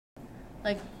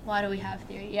Like, why do we have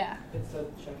theory? Yeah. It's to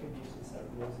check abuses that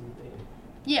rules in debate.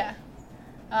 Yeah.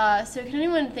 So can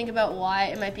anyone think about why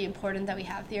it might be important that we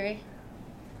have theory?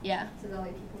 Yeah. So that way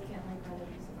people can't like run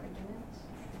abusive arguments?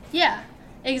 Yeah,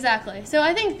 exactly. So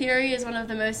I think theory is one of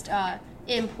the most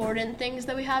important things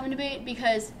that we have in debate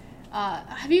because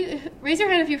raise your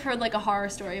hand if you've heard like a horror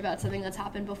story about something that's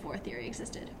happened before theory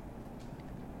existed.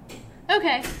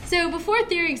 Okay, so before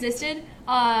theory existed,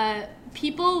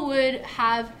 people would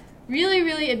have really,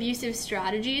 really abusive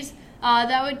strategies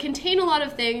that would contain a lot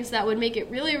of things that would make it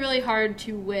really, really hard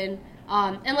to win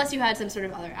unless you had some sort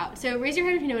of other out. So raise your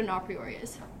hand if you know what an a priori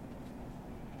is.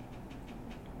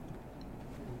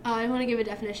 I want to give a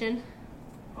definition.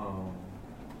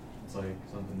 It's like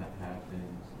something that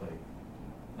happens, like,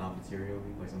 not materially,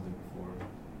 like something before.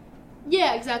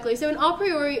 Yeah, exactly. So an a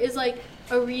priori is like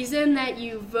a reason that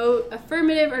you vote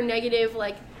affirmative or negative,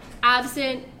 like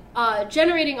absent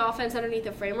generating offense underneath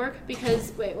the framework.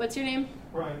 Because, wait, what's your name?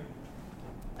 Brian.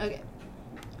 Okay.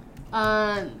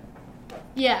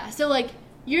 Yeah, so like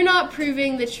you're not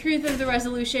proving the truth of the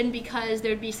resolution because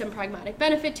there'd be some pragmatic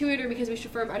benefit to it or because we should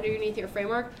affirm underneath your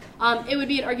framework. It would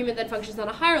be an argument that functions on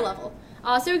a higher level.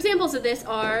 So examples of this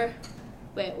are,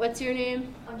 wait, what's your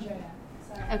name? Andrea.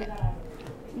 Sorry. Okay.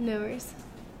 No worries.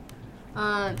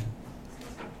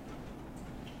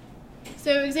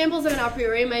 So examples of an a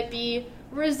priori might be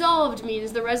resolved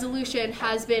means the resolution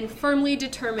has been firmly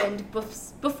determined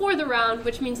before the round,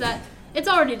 which means that it's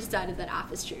already decided that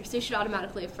AF is true, so you should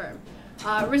automatically affirm.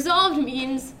 Resolved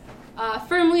means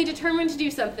firmly determined to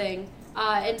do something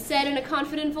and said in a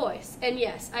confident voice. And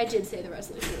yes, I did say the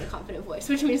resolution in a confident voice,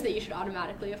 which means that you should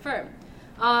automatically affirm.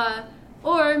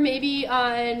 Or maybe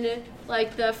on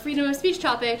like the freedom of speech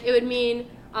topic, it would mean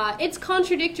it's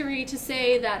contradictory to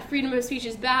say that freedom of speech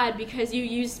is bad because you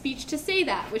use speech to say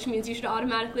that, which means you should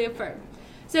automatically affirm.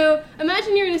 So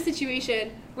imagine you're in a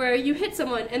situation where you hit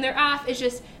someone and their AF is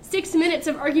just 6 minutes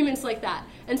of arguments like that.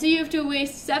 And so you have to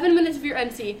waste 7 minutes of your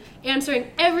NC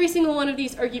answering every single one of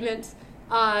these arguments.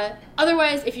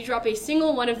 Otherwise, if you drop a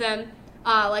single one of them,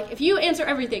 like if you answer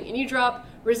everything and you drop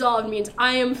resolved means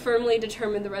I am firmly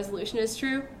determined the resolution is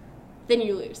true, then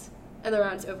you lose and the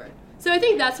round's over. So I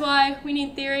think that's why we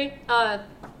need theory,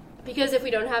 because if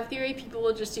we don't have theory, people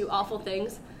will just do awful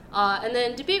things, and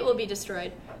then debate will be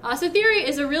destroyed. So theory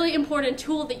is a really important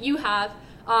tool that you have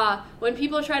when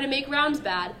people try to make rounds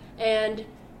bad, and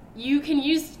you can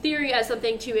use theory as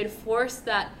something to enforce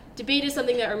that debate is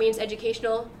something that remains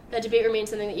educational, that debate remains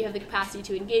something that you have the capacity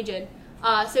to engage in.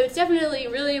 So it's definitely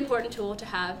a really important tool to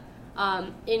have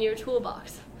in your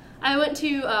toolbox. I went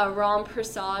to Ram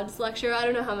Prasad's lecture. I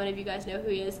don't know how many of you guys know who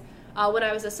he is. When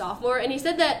I was a sophomore, and he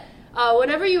said that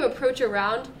whenever you approach a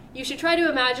round, you should try to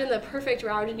imagine the perfect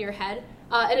round in your head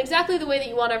and exactly the way that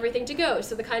you want everything to go,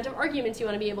 so the kinds of arguments you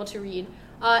want to be able to read.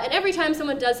 And every time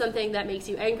someone does something that makes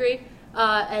you angry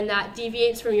and that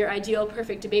deviates from your ideal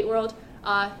perfect debate world,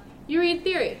 you read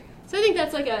theory. So I think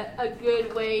that's like a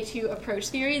good way to approach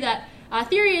theory, that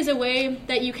theory is a way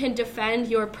that you can defend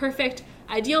your perfect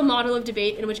ideal model of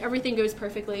debate in which everything goes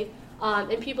perfectly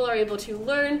and people are able to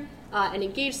learn and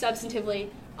engage substantively,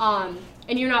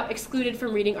 and you're not excluded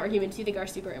from reading arguments you think are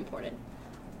super important.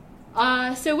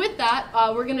 So with that,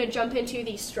 we're going to jump into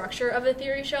the structure of the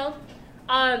theory shell.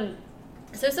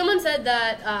 So someone said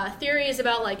that theory is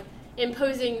about like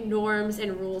imposing norms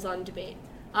and rules on debate.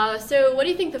 So what do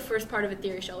you think the first part of a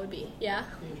theory shell would be? Yeah?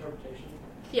 The interpretation.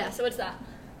 Yeah, so what's that?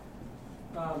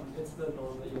 It's the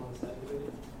norm that you want to set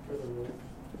for the rule.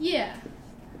 Yeah.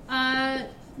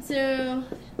 So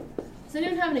does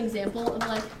anyone have an example of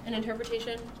like an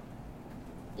interpretation?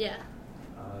 Yeah.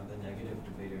 The negative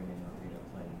debater may not read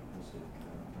a plain inclusive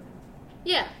counterargument.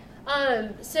 Yeah.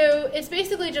 So it's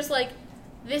basically just like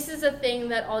this is a thing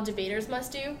that all debaters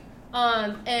must do,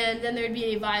 and then there'd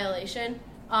be a violation,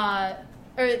 and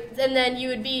then you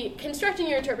would be constructing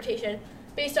your interpretation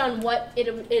based on what it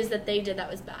is that they did that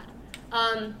was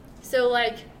bad. So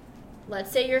like,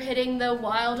 let's say you're hitting the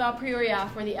wild a priori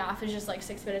AF where the AF is just like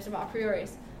 6 minutes of a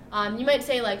prioris. You might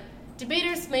say like,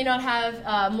 debaters may not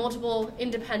have multiple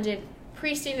independent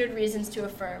pre-standard reasons to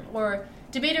affirm, or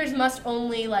debaters must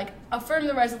only like affirm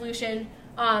the resolution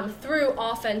through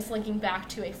offense linking back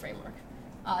to a framework.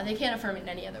 They can't affirm it in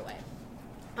any other way.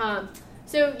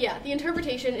 So yeah, the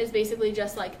interpretation is basically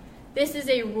just like, this is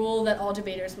a rule that all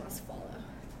debaters must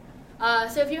follow.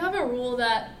 So if you have a rule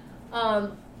that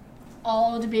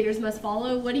all debaters must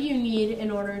follow, what do you need in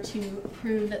order to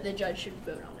prove that the judge should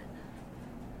vote on it?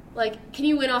 Like, can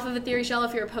you win off of a theory shell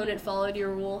if your opponent followed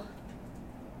your rule?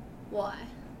 Why?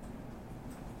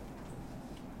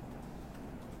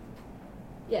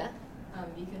 Yeah? Because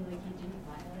like you didn't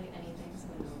violate anything, so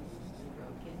no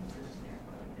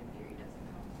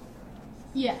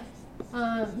Yeah.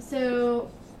 So,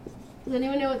 does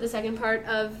anyone know what the second part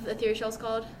of the theory shell is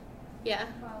called? Yeah.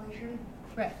 Violation.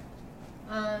 Right.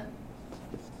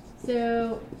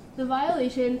 So, the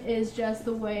violation is just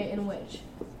the way in which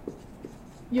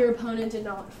your opponent did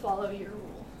not follow your rule.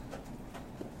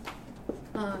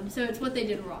 So it's what they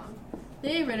did wrong.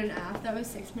 They read an app that was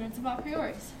 6 minutes of a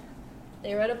prioris.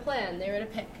 They read a plan. They read a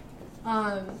pick.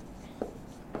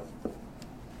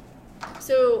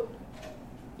 So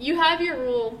you have your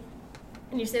rule,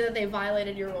 and you say that they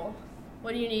violated your rule.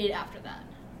 What do you need after that?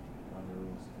 Other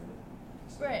rules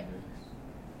for Right. standards.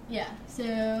 Yeah,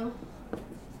 so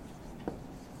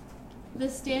the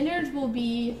standards will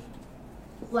be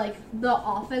like the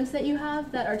offense that you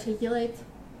have that articulates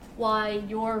why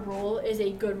your rule is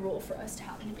a good rule for us to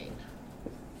have in debate.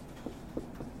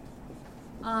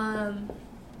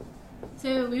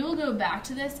 So we will go back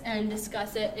to this and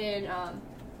discuss it in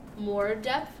more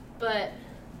depth, but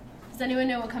does anyone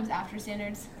know what comes after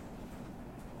standards?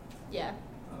 Yeah.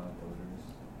 Voters.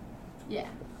 Yeah.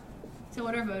 So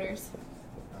what are voters?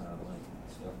 Like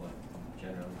stuff like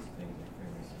generally things like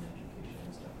fairness in education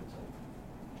and stuff. It's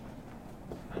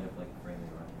like kind of like framing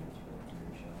arguments for the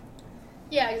theory shell.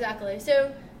 Yeah, exactly.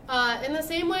 So, in the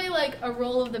same way, like a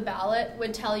roll of the ballot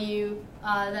would tell you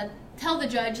tell the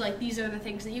judge like these are the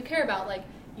things that you care about. Like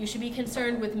you should be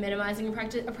concerned with minimizing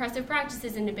oppressive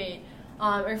practices in debate,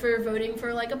 or if you're voting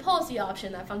for like a policy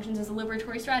option that functions as a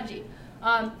liberatory strategy.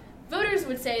 Voters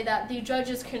would say that the judge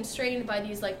is constrained by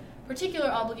these like particular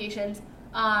obligations,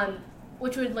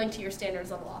 which would link to your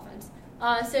standards level offense.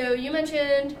 So you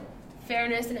mentioned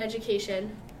fairness in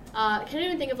education. Can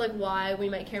anyone think of like why we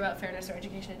might care about fairness or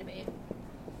education in debate?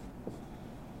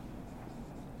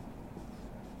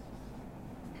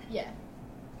 Yeah.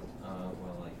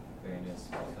 Well, like fairness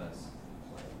because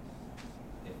like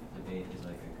if debate is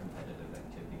like a competitive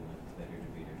activity, like the better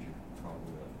debater should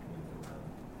probably like win the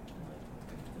round, and like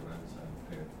if the round is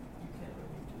unfair, you can't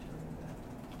really determine that.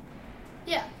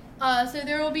 Yeah. So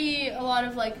there will be a lot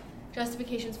of like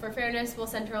justifications for fairness. Will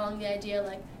center along the idea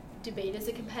like debate is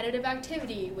a competitive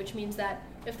activity, which means that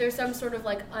if there's some sort of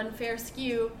like unfair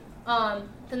skew,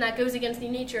 then that goes against the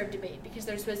nature of debate because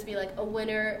there's supposed to be like a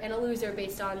winner and a loser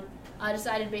based on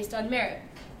decided based on merit.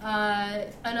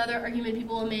 Another argument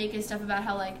people will make is stuff about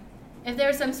how like if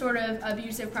there's some sort of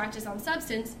abusive practice on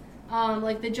substance,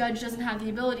 like the judge doesn't have the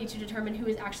ability to determine who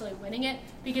is actually winning it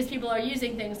because people are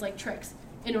using things like tricks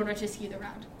in order to skew the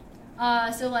round.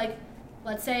 So like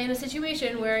let's say in a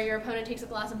situation where your opponent takes a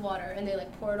glass of water and they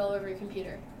like pour it all over your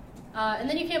computer, and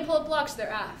then you can't pull up blocks to their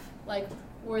AF. Like,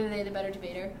 were they the better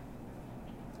debater?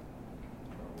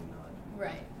 Probably not.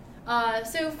 Right.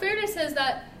 So fairness says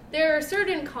that there are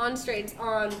certain constraints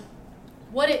on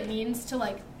what it means to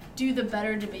like do the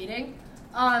better debating,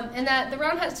 and that the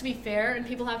round has to be fair and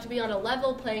people have to be on a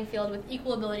level playing field with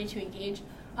equal ability to engage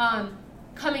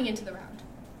coming into the round.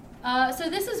 So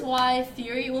this is why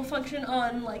theory will function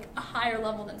on like a higher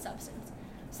level than substance.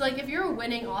 So like if you're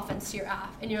winning offense to your AF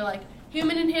and you're like,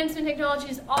 human enhancement technology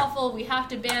is awful, we have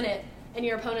to ban it, and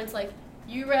your opponent's like,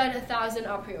 you read 1,000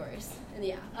 a prioris in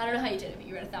the AF. I don't know how you did it, but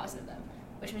you read 1,000 of them,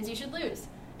 which means you should lose.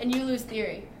 And you lose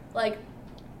theory. Like,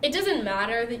 it doesn't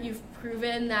matter that you've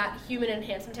proven that human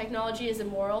enhancement technology is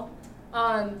immoral,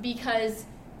 because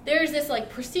there's this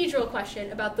like procedural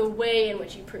question about the way in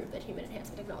which you prove that human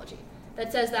enhancement technology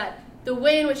that says that the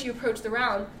way in which you approach the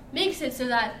round makes it so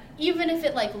that even if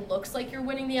it like looks like you're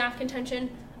winning the AF contention,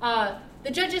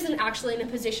 the judge isn't actually in a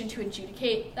position to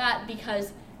adjudicate that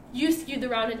because you skewed the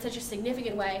round in such a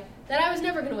significant way that I was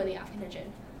never going to win the AF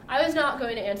contention. I was not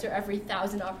going to answer every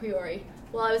 1,000 a priori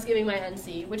while I was giving my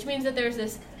NC, which means that there's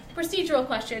this procedural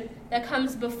question that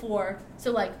comes before,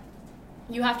 so like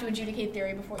you have to adjudicate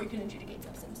theory before you can adjudicate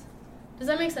substance. Does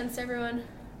that make sense to everyone?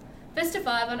 Fist to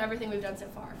 5 on everything we've done so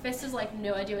far. Fist is like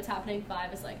no idea what's happening.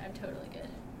 5 is like I'm totally good.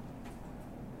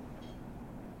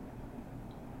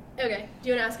 Okay, do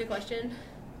you want to ask a question?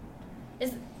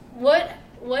 Is what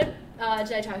did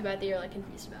I talk about that you're like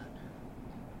confused about?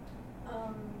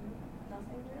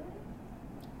 Nothing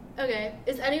really. Okay,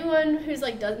 is anyone who's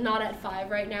like not at 5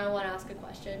 right now want to ask a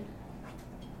question?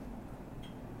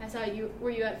 I saw you. Were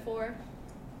you at 4?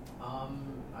 I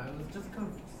was just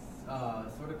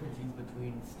sort of confused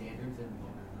between standards and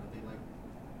voters. Are they like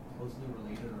closely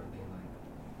related, or are they like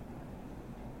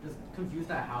just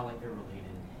confused at how like they're related?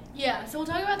 Yeah, so we'll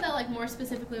talk about that like more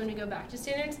specifically when we go back to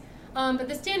standards. But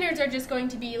the standards are just going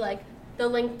to be like the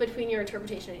link between your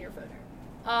interpretation and your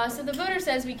voter. So the voter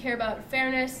says we care about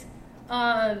fairness.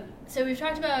 So we've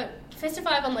talked about fist to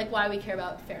 5 on like why we care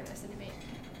about fairness in debate.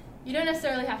 You don't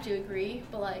necessarily have to agree,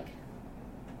 but like,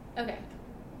 okay,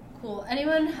 Cool.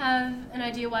 Anyone have an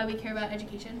idea why we care about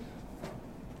education?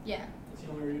 Yeah. It's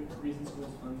the only reason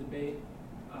schools fund debate.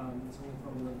 It's only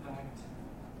form of impact.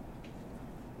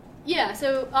 Yeah,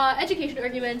 so education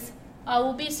arguments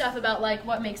will be stuff about like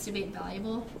what makes debate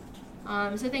valuable.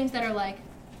 So things that are like,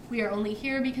 we are only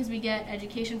here because we get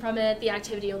education from it, the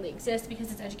activity only exists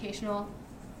because it's educational.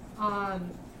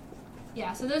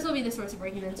 Yeah, so those will be the sorts of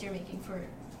arguments you're making for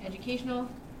education.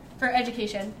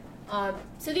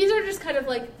 So these are just kind of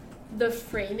like the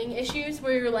framing issues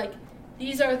where you're like,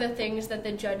 these are the things that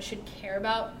the judge should care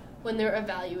about when they're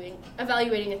evaluating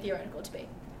a theoretical debate.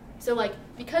 So like,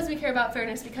 because we care about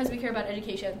fairness, because we care about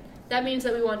education, that means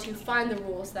that we want to find the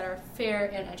rules that are fair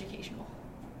and educational.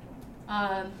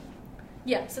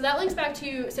 Yeah, so that links back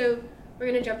to, so we're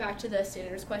going to jump back to the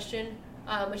standards question,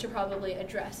 which will probably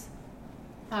address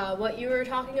what you were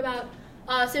talking about.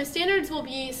 So standards will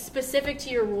be specific to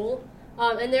your rule,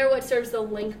 and they're what serves the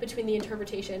link between the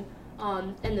interpretation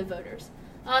and the voters.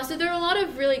 So there are a lot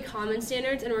of really common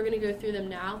standards, and we're going to go through them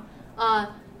now,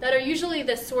 that are usually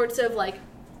the sorts of like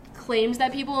claims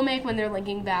that people will make when they're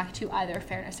linking back to either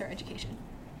fairness or education.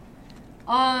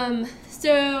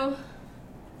 So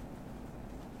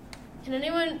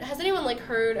has anyone like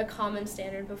heard a common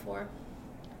standard before?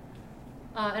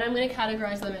 And I'm going to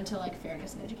categorize them into like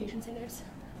fairness and education standards.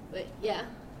 But yeah.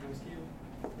 Time skew?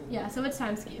 Yeah, so what's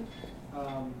time skew?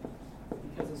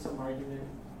 Because of some argument,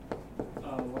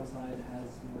 one side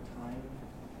has more time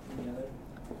than the other.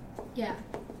 Yeah.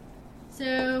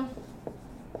 So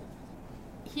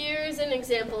here's an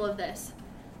example of this.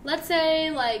 Let's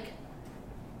say like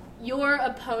your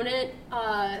opponent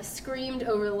screamed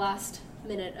over the last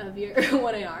minute of your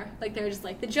 1AR. Like they're just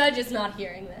like, the judge is not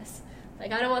hearing this.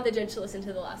 Like I don't want the judge to listen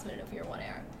to the last minute of your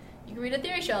 1AR. You can read a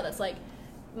theory shell that's like,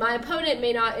 my opponent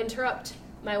may not interrupt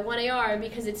my 1AR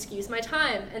because it skews my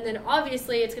time. And then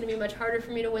obviously it's going to be much harder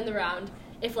for me to win the round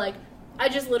if like I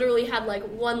just literally had like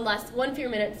one fewer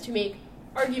minutes to make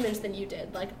arguments than you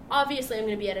did. Like obviously I'm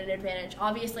going to be at an advantage.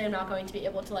 Obviously I'm not going to be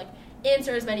able to like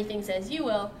answer as many things as you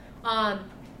will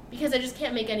because I just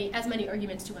can't make as many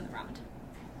arguments to win the round.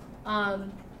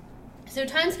 So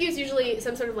time skew is usually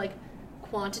some sort of like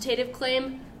quantitative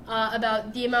claim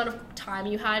about the amount of time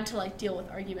you had to like deal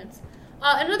with arguments.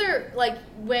 Another like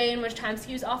way in which time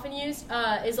skew is often used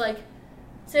is like,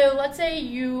 so let's say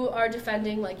you are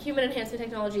defending like human enhancement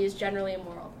technology is generally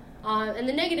immoral, and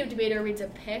the negative debater reads a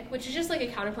pick, which is just like a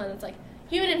counterplan that's like,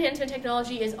 human enhancement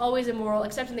technology is always immoral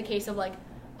except in the case of like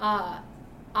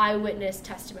eyewitness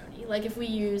testimony. Like if we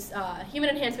use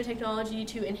human enhancement technology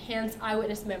to enhance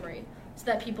eyewitness memory so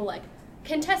that people like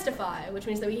can testify, which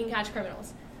means that we can catch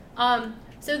criminals.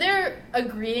 So they're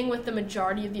agreeing with the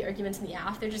majority of the arguments in the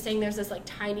AF. They're just saying there's this like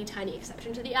tiny, tiny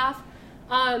exception to the AF.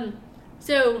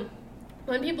 So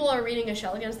when people are reading a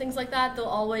shell against things like that, they'll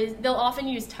often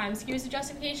use time skew as a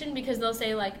justification because they'll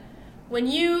say like, when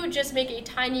you just make a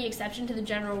tiny exception to the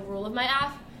general rule of my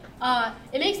AF,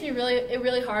 it makes me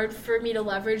really hard for me to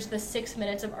leverage the 6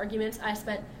 minutes of arguments I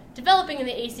spent developing in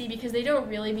the AC because they don't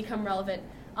really become relevant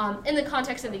in the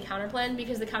context of the counterplan,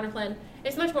 because the counterplan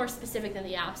is much more specific than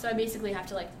the AF, so I basically have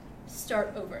to like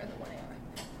start over in the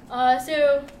 1AR.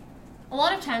 So a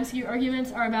lot of time skew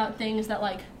arguments are about things that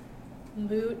like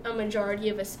moot a majority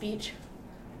of a speech.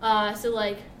 So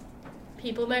like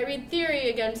people might read theory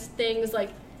against things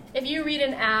like, if you read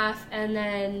an AF and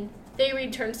then they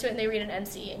read turns to it and they read an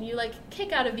NC and you like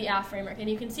kick out of the AF framework and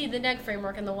you can see the neg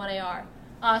framework in the 1AR.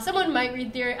 Someone might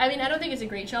read theory, I mean I don't think it's a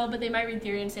great shell, but they might read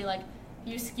theory and say like,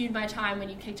 you skewed my time when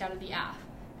you kicked out of the AF,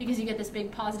 because you get this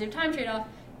big positive time trade-off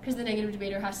because the negative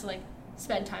debater has to like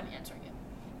spend time answering it.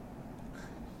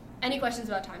 Any questions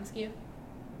about time skew?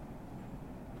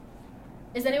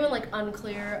 Is anyone like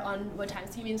unclear on what time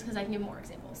skew means? Because I can give more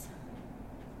examples.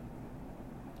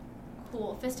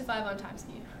 Cool, fist to 5 on time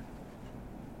skew.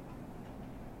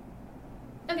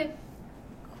 Okay,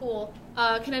 cool.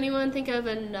 Can anyone think of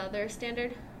another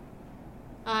standard?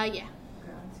 Yeah.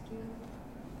 Ground skew.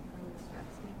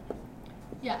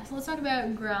 Yeah, so let's talk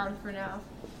about ground for now.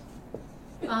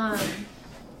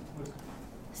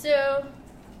 So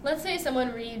let's say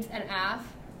someone reads an AF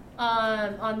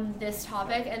on this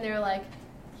topic and they're like,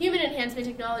 human enhancement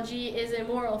technology is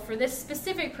immoral for this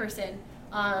specific person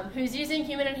who's using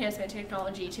human enhancement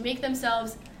technology to make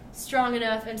themselves strong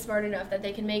enough and smart enough that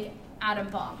they can make atom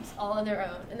bombs all on their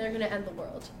own and they're going to end the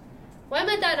world. Why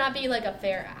might that not be like a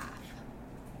fair AF?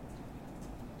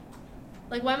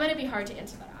 Like why might it be hard to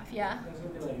answer that AF? Yeah? There's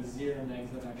going to be like 0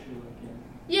 negs that actually look in.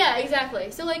 Yeah,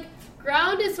 exactly. So like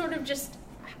ground is sort of just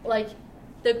like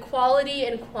the quality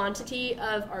and quantity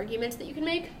of arguments that you can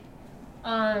make.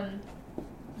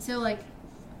 So like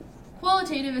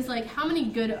qualitative is like how many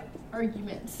good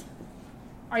arguments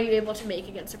are you able to make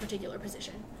against a particular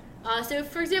position. So,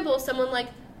 for example, if someone like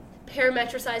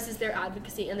parametricizes their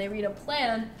advocacy and they read a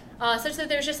plan such that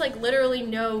there's just like literally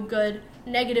no good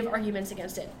negative arguments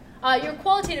against it. Your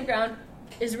qualitative ground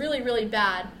is really, really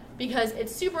bad because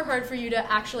it's super hard for you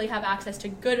to actually have access to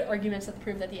good arguments that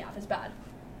prove that the app is bad.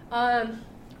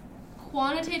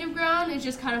 Quantitative ground is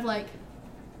just kind of like,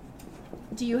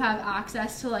 do you have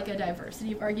access to like a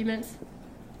diversity of arguments?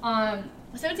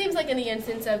 So it seems like in the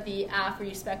instance of the app where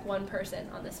you spec one person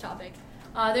on this topic,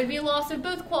 there'd be a loss of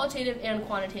both qualitative and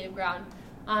quantitative ground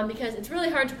because it's really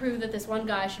hard to prove that this one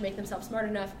guy should make themselves smart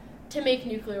enough to make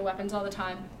nuclear weapons all the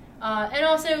time. And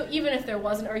also, even if there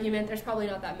was an argument, there's probably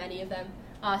not that many of them.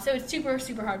 So it's super,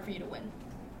 super hard for you to win.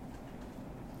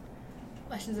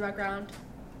 Questions about ground?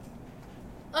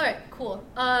 All right, cool.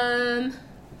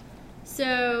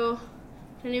 So,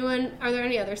 are there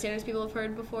any other standards people have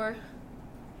heard before?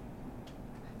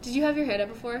 Did you have your hand up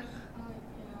before?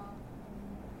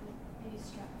 Maybe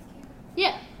Stratsky.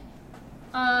 Yeah.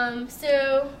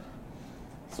 So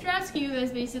Stratsky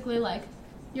is basically like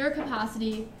your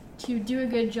capacity to do a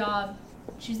good job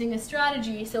choosing a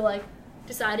strategy. So like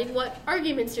deciding what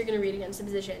arguments you're going to read against the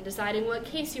position, deciding what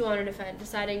case you want to defend,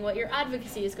 deciding what your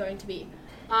advocacy is going to be.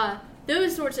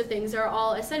 Those sorts of things are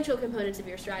all essential components of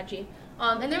your strategy.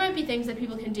 And there might be things that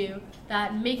people can do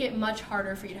that make it much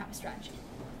harder for you to have a strategy.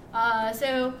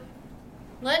 So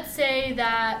let's say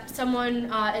that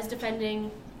someone is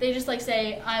defending, they just like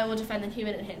say, I will defend that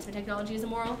human enhancement technology is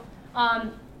immoral.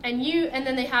 And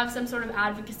then they have some sort of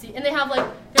advocacy, and they have like,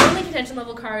 their only contention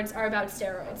level cards are about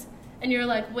steroids. And you're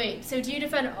like, wait, so do you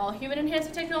defend all human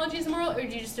enhancement technology is immoral, or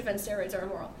do you just defend steroids are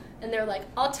immoral? And they're like,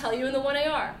 I'll tell you in the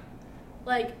 1AR.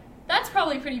 Like, that's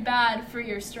probably pretty bad for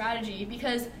your strategy,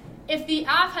 because if the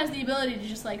app has the ability to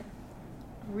just like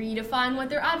redefine what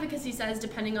their advocacy says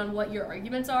depending on what your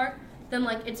arguments are, then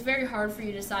like it's very hard for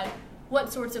you to decide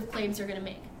what sorts of claims you're going to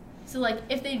make. So like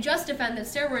if they just defend that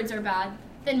steroids are bad,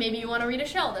 then maybe you want to read a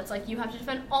shell that's like you have to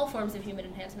defend all forms of human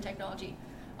enhancement technology.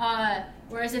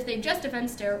 Whereas if they just defend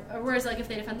if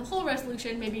they defend the whole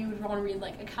resolution, maybe you would want to read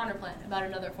like a counterplan about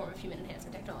another form of human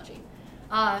enhancement technology.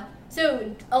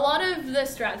 So a lot of the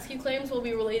Stratsky claims will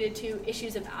be related to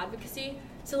issues of advocacy.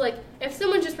 So like if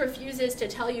someone just refuses to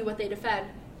tell you what they defend,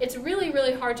 it's really,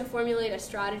 really hard to formulate a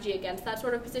strategy against that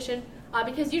sort of position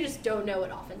because you just don't know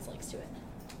what offense links to it.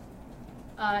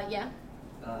 Yeah?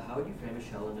 How would you frame a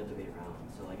shell in a debate round?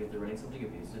 So like if they're running something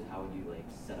abusive, how would you like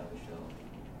set up a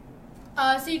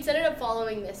shell? So you'd set it up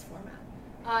following this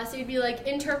format. So you'd be like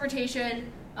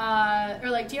interpretation, or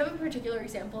like, do you have a particular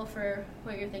example for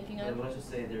what you're thinking of? Let's just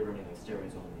say they're running like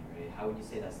steroids only, right? How would you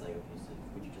say that's like abusive?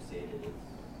 Would you just say it is?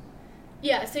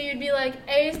 Yeah, so you'd be like,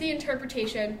 A is the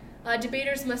interpretation.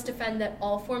 Debaters must defend that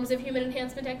all forms of human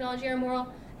enhancement technology are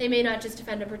immoral. They may not just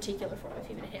defend a particular form of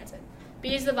human enhancement.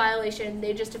 B is the violation.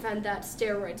 They just defend that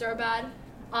steroids are bad.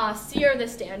 C are the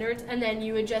standards, and then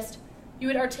you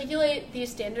would articulate these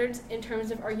standards in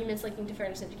terms of arguments linking to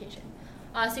fairness education.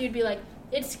 So you'd be like,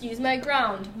 it skews my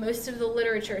ground. Most of the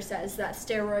literature says that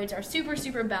steroids are super,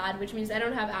 super bad, which means I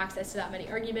don't have access to that many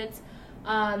arguments.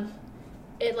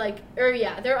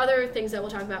 There are other things that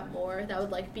we'll talk about more that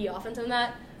would like be offense on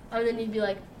that. And then you'd be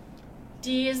like,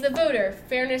 D is the voter.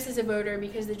 Fairness is a voter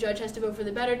because the judge has to vote for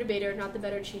the better debater, not the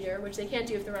better cheater, which they can't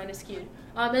do if the round is skewed.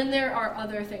 And there are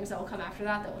other things that will come after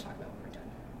that we'll talk about when we're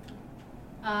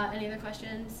done. Any other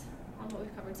questions on what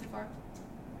we've covered so far?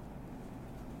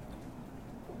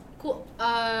 Cool.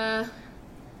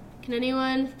 Can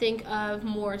anyone think of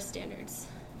more standards?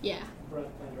 Yeah. Breadth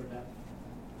and/or depth.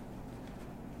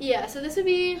 Yeah, so this would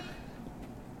be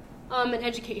an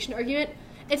education argument.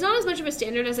 It's not as much of a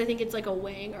standard as I think it's like a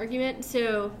weighing argument.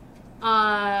 So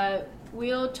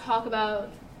we'll talk about,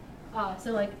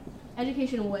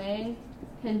 education weighing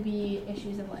can be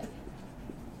issues of like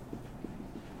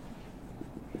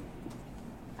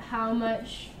how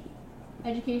much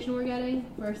education we're getting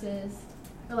versus,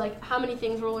 or like how many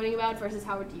things we're learning about versus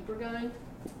how deep we're going.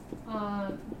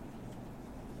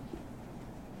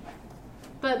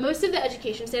 But most of the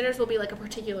education standards will be like a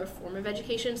particular form of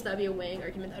education, so that would be a weighing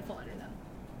argument that would fall under them.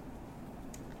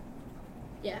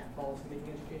 Yeah.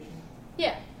 Policy-making education?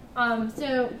 Yeah.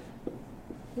 So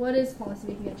what is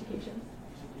policy-making education?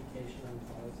 Education on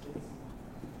policies.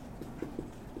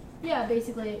 Yeah,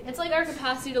 basically. It's like our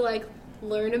capacity to like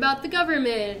learn about the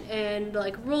government and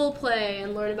like role play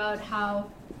and learn about how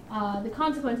the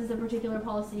consequences of a particular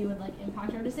policy would like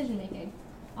impact our decision making.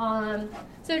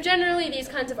 So generally these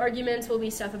kinds of arguments will be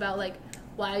stuff about like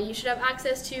why you should have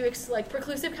access to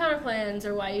preclusive counterplans,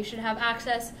 or why you should have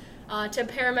access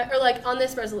to or like on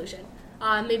this resolution.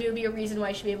 maybe it would be a reason why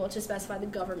you should be able to specify the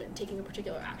government taking a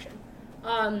particular action.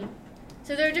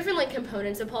 So there are different like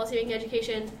components of policymaking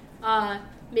education.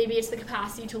 Maybe it's the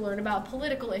capacity to learn about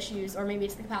political issues, or maybe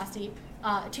it's the capacity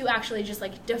to actually just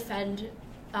like defend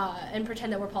and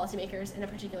pretend that we're policymakers in a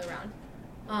particular round.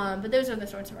 But those are the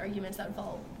sorts of arguments that would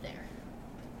fall there.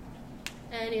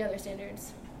 Any other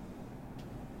standards?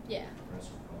 Yeah.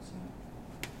 Reciprocity.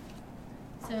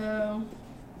 So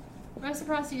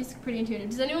reciprocity is pretty intuitive.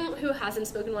 Does anyone who hasn't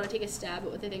spoken want to take a stab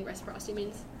at what they think reciprocity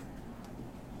means?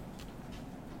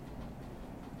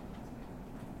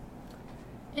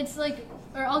 It's like,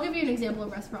 or I'll give you an example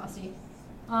of reciprocity.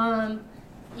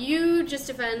 You just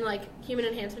defend like human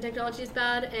enhancement technology is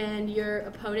bad, and your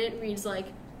opponent reads like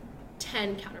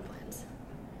 10 counterplans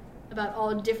about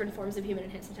all different forms of human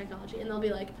enhancement technology, and they'll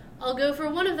be like, I'll go for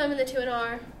one of them in the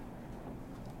 2NR.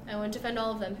 I won't defend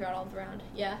all of them throughout all of the round.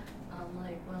 Yeah?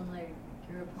 Like when like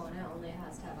your opponent only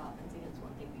has to have offense against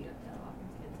one thing, but you have to have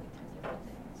offense against like 10 different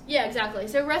things. Yeah, exactly.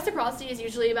 So reciprocity is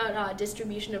usually about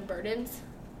distribution of burdens.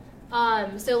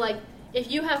 So like if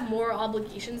you have more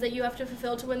obligations that you have to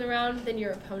fulfill to win the round than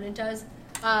your opponent does,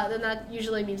 then that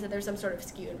usually means that there's some sort of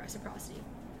skew in reciprocity.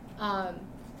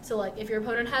 So like if your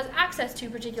opponent has access to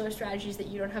particular strategies that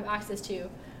you don't have access to,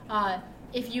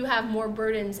 if you have more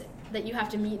burdens that you have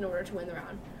to meet in order to win the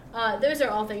round. Those are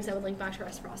all things that would link back to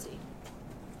reciprocity.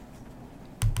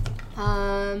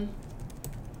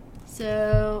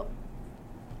 So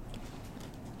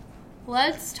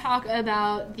let's talk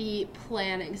about the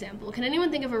plan example. Can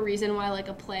anyone think of a reason why like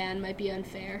a plan might be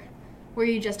unfair, where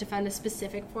you just defend a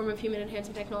specific form of human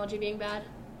enhancement technology being bad?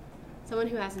 Someone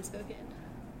who hasn't spoken.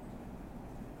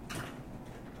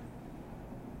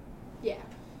 Yeah.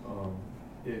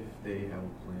 If they have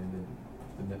a plan,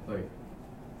 then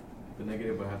the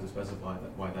negative would have to specify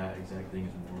why that exact thing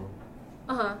is moral.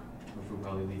 Which would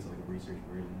probably lead to like a research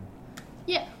burden.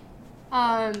 Yeah.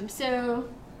 So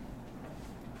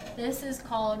this is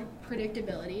called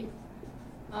predictability.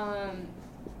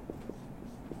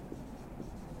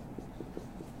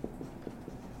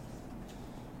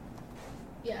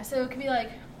 Yeah, so it could be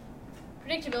like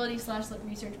predictability / like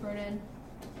research burden.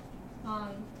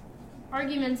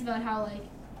 Arguments about how like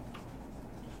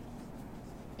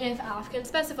if AF can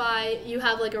specify, you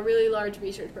have like a really large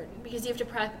research burden because you have to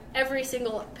prep every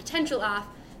single potential AF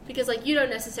because like you don't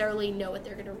necessarily know what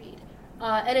they're going to read.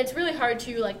 And it's really hard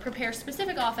to like prepare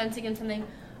specific offense against something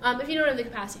if you don't have the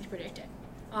capacity to predict it.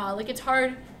 Like it's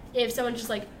hard if someone just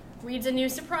like reads a new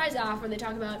surprise AF where they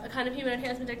talk about a kind of human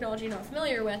enhancement technology you're not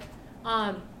familiar with,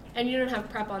 and you don't have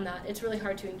prep on that. It's really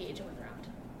hard to engage in with the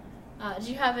round.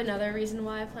 Do you have another reason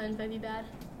why plans might be bad?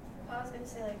 I was going to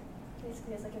say, like,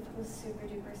 basically, it's like if it was super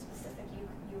duper specific, you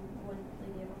wouldn't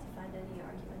really be able to find any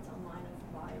arguments online of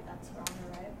why that's wrong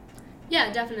or right.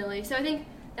 Yeah, definitely. So I think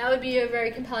that would be a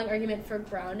very compelling argument for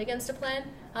ground against a plan,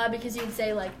 because you'd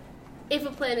say, like, if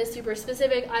a plan is super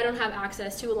specific, I don't have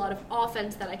access to a lot of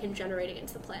offense that I can generate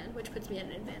against the plan, which puts me at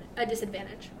a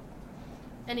disadvantage.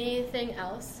 Anything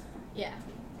else? Yeah.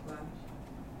 Clash.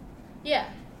 Yeah.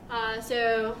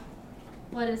 So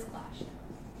what is clash?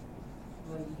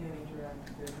 Well, you can't interact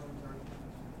with their own target.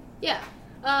 Yeah.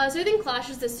 So I think clash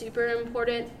is a super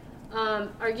important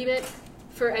argument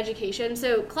for education.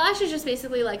 So clash is just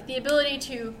basically like the ability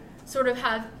to sort of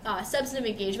have substantive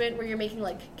engagement where you're making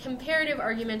like comparative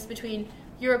arguments between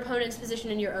your opponent's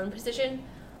position and your own position,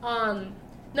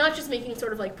 not just making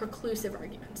sort of like preclusive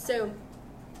arguments. So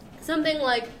something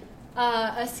like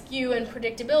a skew in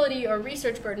predictability or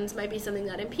research burdens might be something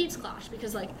that impedes clash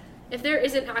because like if there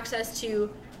isn't access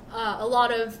to a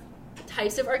lot of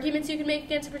types of arguments you can make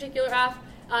against a particular AF,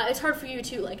 it's hard for you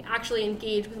to like actually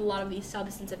engage with a lot of the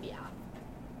substance of the AF.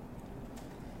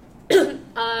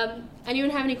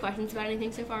 Anyone have any questions about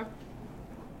anything so far?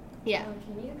 Yeah.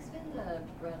 Can you expand the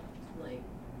breadth, like,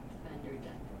 vendor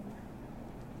depth?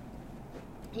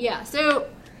 Yeah, so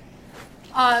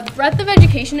breadth of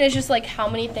education is just like how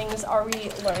many things are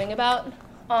we learning about,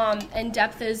 and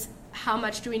depth is how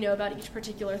much do we know about each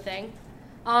particular thing.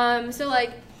 So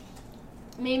like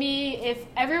maybe if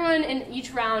everyone in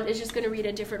each round is just going to read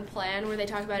a different plan where they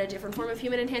talk about a different form of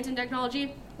human enhancement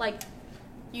technology, like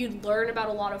you'd learn about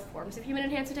a lot of forms of human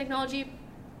enhancement technology,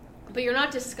 but you're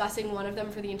not discussing one of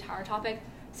them for the entire topic,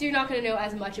 so you're not going to know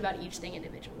as much about each thing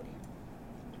individually.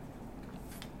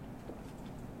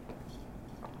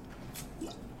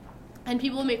 And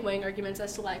people will make weighing arguments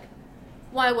as to like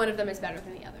why one of them is better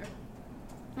than the other.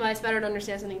 Why it's better to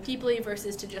understand something deeply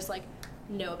versus to just like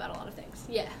know about a lot of things.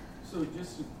 Yeah. So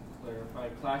just to clarify,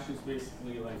 clash is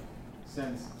basically like,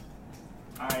 since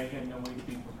I had no way to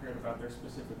be prepared about their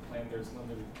specific plan, there's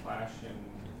limited clash and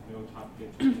no topic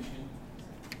education.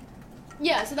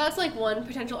 Yeah, so that's like one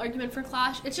potential argument for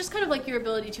clash. It's just kind of like your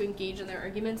ability to engage in their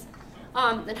arguments,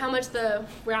 and how much the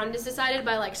round is decided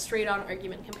by like straight-on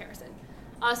argument comparison.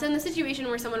 So in the situation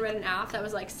where someone read an AF that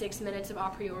was like 6 minutes of a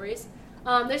prioris,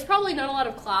 there's probably not a lot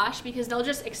of clash because they'll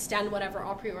just extend whatever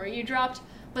a priori you dropped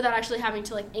without actually having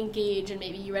to like engage, and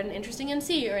maybe you read an interesting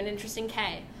NC or an interesting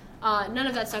K. None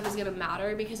of that stuff is going to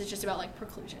matter because it's just about like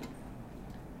preclusion.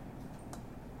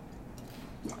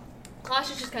 Clash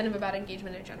is just kind of about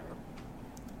engagement in general.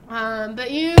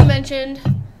 But you mentioned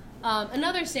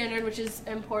another standard which is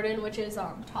important, which is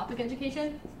topic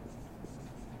education.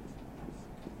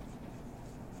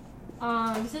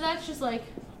 So that's just like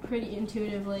pretty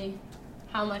intuitively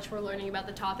how much we're learning about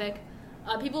the topic.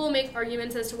 People will make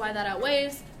arguments as to why that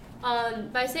outweighs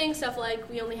by saying stuff like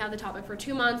we only have the topic for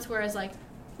 2 months, whereas like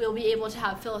we'll be able to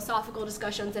have philosophical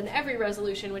discussions in every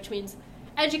resolution, which means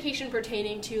education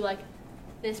pertaining to like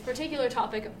this particular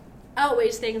topic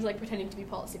outweighs things like pretending to be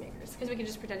policymakers, because we can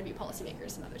just pretend to be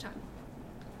policymakers another time.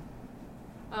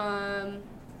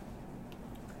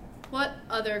 What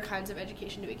other kinds of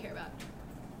education do we care about?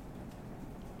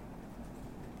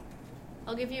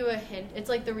 I'll give you a hint. It's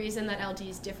like the reason that LD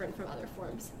is different from other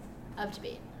forms of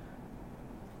debate.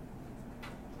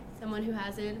 Someone who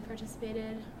hasn't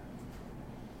participated.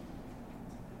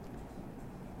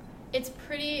 It's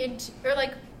pretty, or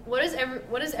like, what does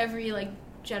every like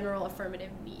general affirmative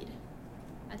need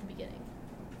at the beginning?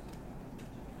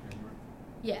 Framework.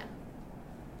 Yeah.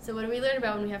 So what do we learn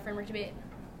about when we have framework debate?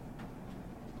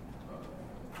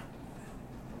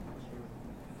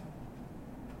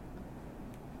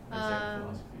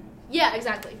 Philosophy. Yeah,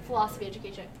 exactly. Philosophy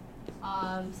education.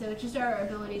 So it's just our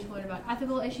ability to learn about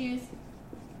ethical issues.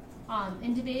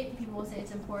 In debate, people will say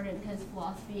it's important because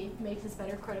philosophy makes us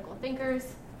better critical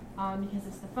thinkers, because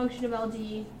it's the function of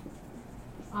LD.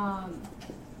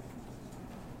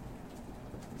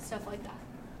 Stuff like that.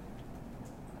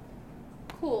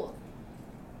 Cool.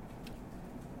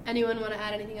 Anyone want to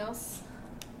add anything else?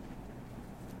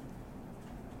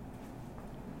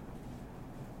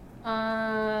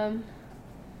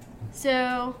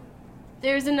 So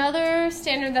there's another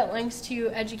standard that links to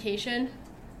education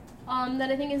that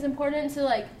I think is important. So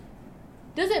like,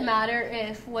 does it matter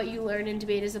if what you learn in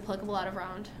debate is applicable out of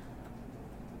round?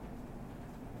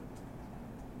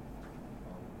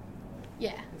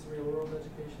 Yeah. It's real world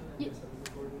education, I guess that is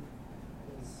important,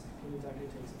 because you need to actually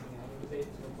take something out of debate.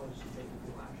 There's no point just taking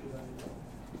people actually learning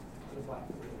to apply it.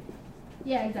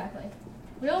 Yeah, exactly.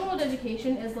 Real world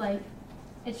education is like,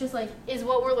 it's just like, is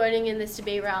what we're learning in this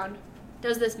debate round,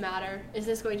 does this matter? Is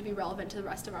this going to be relevant to the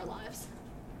rest of our lives?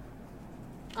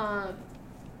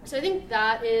 So I think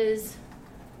that is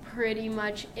pretty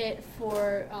much it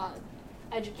for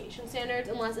education standards,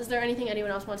 unless, is there anything anyone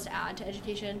else wants to add to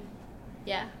education?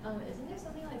 Yeah? Isn't there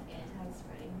something like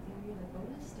anti-spreading theory? Like, what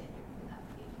would the standard for that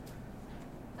be?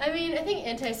 I mean, I think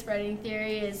anti-spreading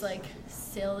theory is like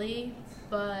silly,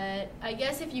 but I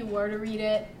guess if you were to read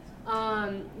it,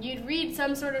 you'd read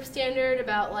some sort of standard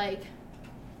about like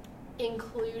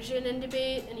inclusion in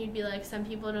debate, and you'd be like, some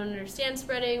people don't understand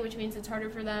spreading, which means it's harder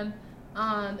for them.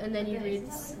 And then you'd read. Isn't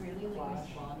that like really like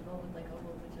respondable with like a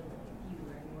whole bunch of like you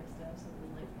learn more stuff? So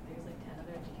then like there's like 10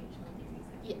 other educational theories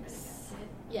that you read against it.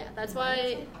 Yeah, that's Why is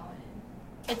why it so common?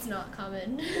 it's not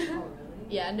common. Oh really?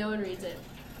 Yeah, no one reads it.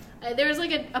 There was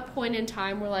like a point in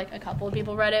time where like a couple of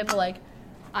people read it, but like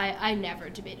I never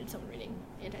debated someone reading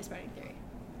anti-spreading theory.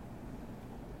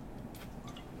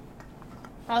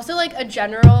 Also, like a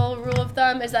general rule of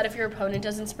thumb is that if your opponent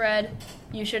doesn't spread,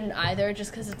 you shouldn't either,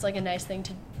 just because it's like a nice thing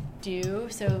to do.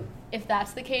 So if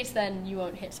that's the case, then you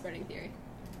won't hit spreading theory.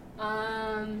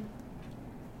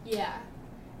 Yeah.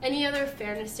 Any other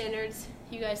fairness standards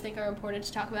you guys think are important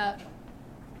to talk about? Can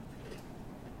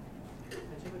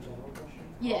I have a general question?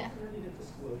 Yeah. How often do you get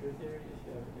disclosure theory if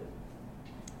you ever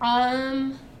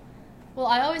did? Well,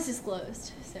 I always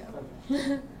disclosed, so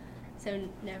so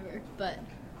never, but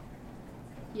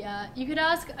yeah, you could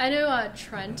ask. I know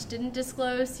Trent didn't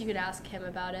disclose, so you could ask him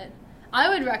about it. I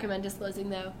would recommend disclosing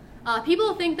though.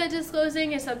 People think that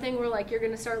disclosing is something where like you're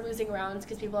gonna start losing rounds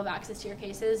because people have access to your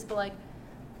cases, but like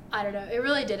I don't know, it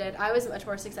really didn't. I was much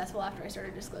more successful after I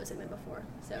started disclosing than before.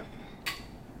 So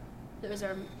those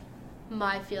are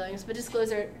my feelings. But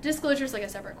disclosure is like a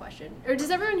separate question. Or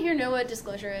does everyone here know what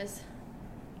disclosure is?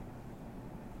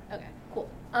 Okay, cool.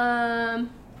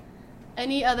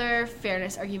 Any other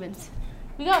fairness arguments?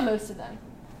 We got most of them.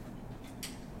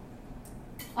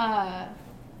 I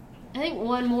think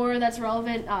one more that's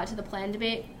relevant to the plan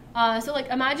debate. So like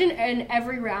imagine in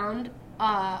every round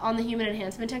on the human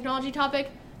enhancement technology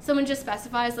topic, someone just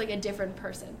specifies like a different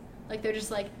person. Like they're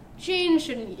just like Jane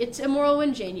shouldn't, it's immoral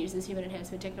when Jane uses human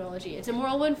enhancement technology. It's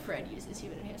immoral when Fred uses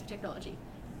human enhancement technology.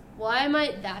 Why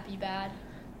might that be bad?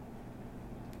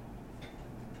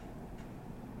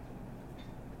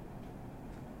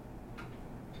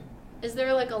 Is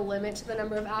there like a limit to the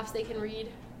number of apps they can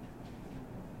read?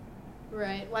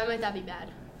 Right, why might that be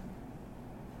bad?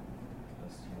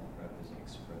 Because prep is like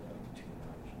spread out too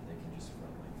much. They can just run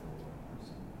like for one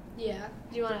person. Yeah,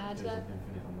 do you want to add to There's that? an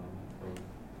infinite amount of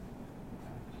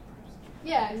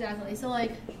Yeah, exactly. So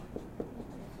like,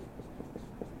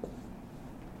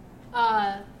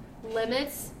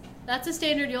 limits, that's a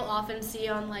standard you'll often see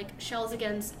on like shells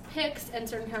against picks and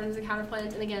certain counters and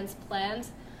counterplans and against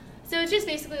plans. So it's just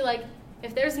basically like,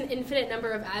 if there's an infinite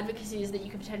number of advocacies that you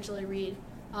could potentially read,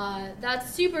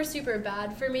 that's super, super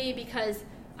bad for me because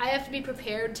I have to be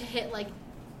prepared to hit like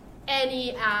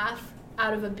any AF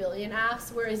out of a billion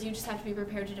AFs, whereas you just have to be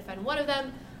prepared to defend one of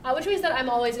them, which means that I'm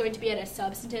always going to be at a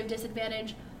substantive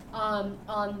disadvantage on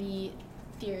the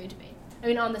theory debate. I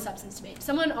mean, on the substance debate.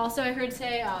 Someone also I heard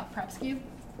say prep skew.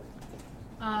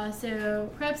 So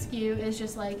prep skew is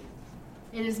just like,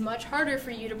 it is much harder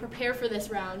for you to prepare for this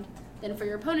round than for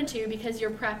your opponent to because your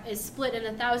prep is split in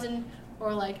 1,000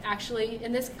 or like actually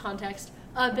in this context,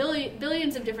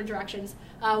 billions of different directions,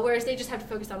 whereas they just have to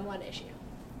focus on one issue.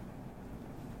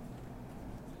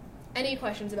 Any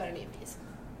questions about any of these?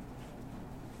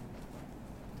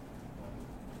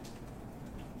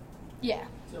 Yeah.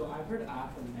 So I've heard AF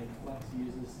and Megaflex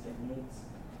uses standards.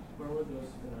 Where would those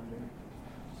fit under?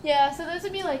 Yeah, so those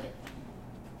would be like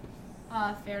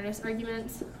fairness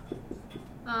arguments.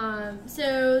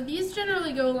 So these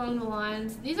generally go along the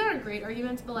lines, these aren't great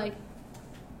arguments, but like,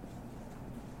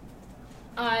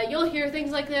 you'll hear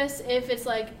things like this if it's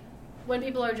like, when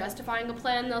people are justifying a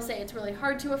plan, they'll say it's really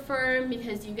hard to affirm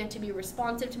because you get to be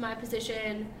responsive to my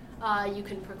position, you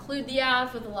can preclude the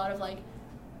AF with a lot of like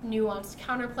nuanced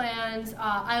counterplans,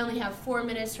 I only have 4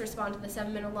 minutes to respond to the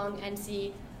 7-minute long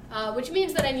NC, which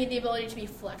means that I need the ability to be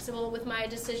flexible with my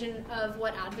decision of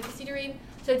what advocacy to read.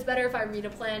 So it's better if I read a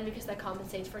plan because that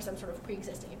compensates for some sort of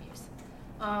pre-existing abuse.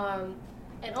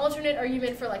 An alternate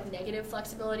argument for like negative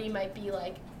flexibility might be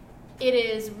like, it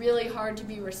is really hard to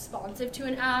be responsive to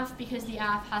an AF because the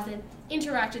AF hasn't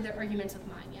interacted their arguments with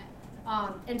mine yet.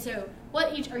 And so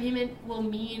what each argument will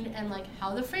mean and like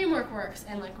how the framework works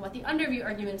and like what the underview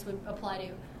arguments would apply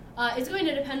to is going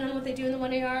to depend on what they do in the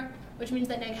 1AR, which means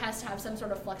that neg has to have some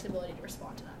sort of flexibility to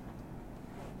respond to that.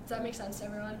 Does that make sense to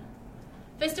everyone?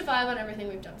 Fist of 5 on everything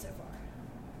we've done so far.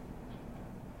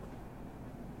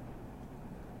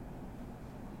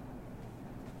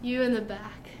 You in the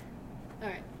back. All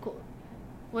right, cool.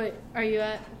 What are you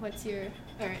at? What's your,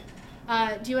 all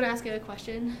right. Do you want to ask a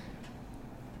question?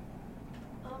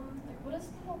 What is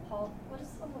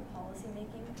the whole policy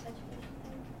making education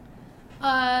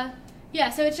thing? Yeah,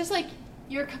 so it's just like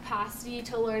your capacity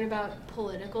to learn about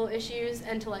political issues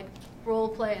and to like role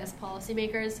play as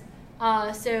policymakers.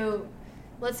 So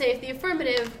let's say if the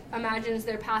affirmative imagines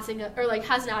they're passing or like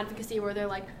has an advocacy where they're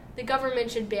like, the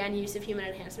government should ban use of human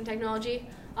enhancement technology.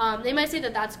 They might say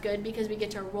that that's good because we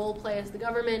get to role play as the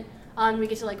government. We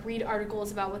get to like read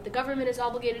articles about what the government is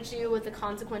obligated to do, what the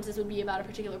consequences would be about a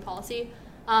particular policy.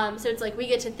 So it's like we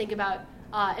get to think about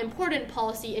important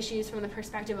policy issues from the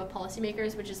perspective of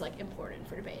policymakers, which is like important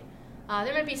for debate.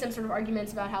 There might be some sort of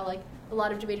arguments about how like a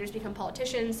lot of debaters become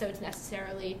politicians, so it's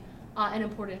necessarily an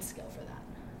important skill for that.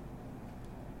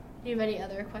 Do you have any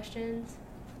other questions?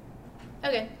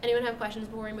 Okay, anyone have questions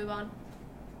before we move on?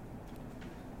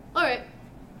 All right,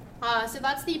 so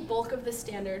that's the bulk of the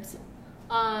standards.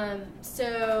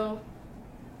 So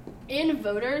in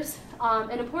voters,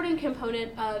 an important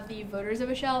component of the voters of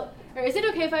a shell, or is it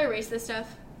okay if I erase this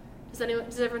stuff?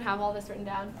 Does everyone have all this written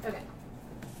down? Okay.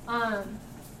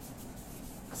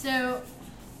 So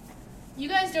you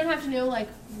guys don't have to know like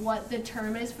what the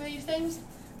term is for these things,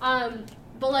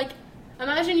 but like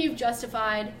imagine you've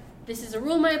justified this is a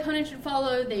rule my opponent should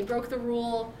follow, they broke the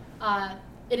rule,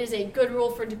 it is a good rule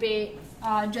for debate,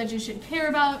 judges should care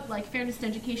about, like fairness in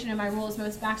education, and my rule is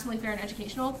most maximally fair and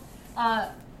educational.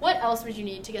 What else would you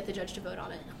need to get the judge to vote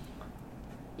on it?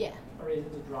 Yeah. A reason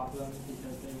to drop them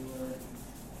because they were,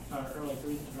 or like the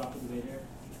reason to drop the debater?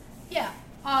 Yeah.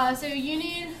 So you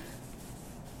need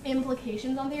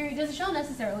implications on theory. Does the shell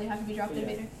necessarily have to be dropped the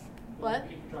debater? What?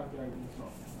 You can drop the argument as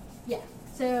well. Yeah.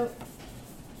 So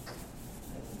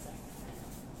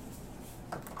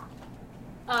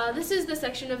this is the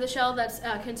section of the shell that's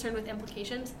concerned with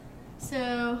implications.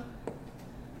 So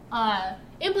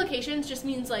implications just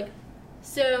means like,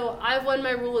 so I've won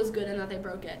my rule is good and that they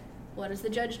broke it. What does the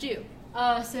judge do?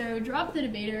 So drop the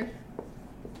debater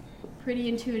pretty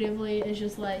intuitively is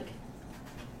just like,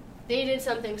 they did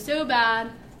something so bad,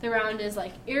 the round is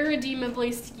like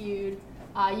irredeemably skewed.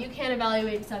 You can't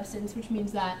evaluate substance, which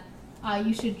means that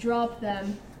you should drop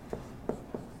them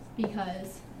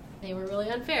because they were really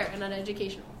unfair and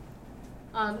uneducational.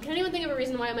 Can anyone think of a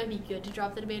reason why it might be good to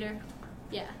drop the debater?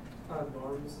 Yeah.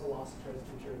 Norms, a loss of towards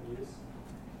future abuse.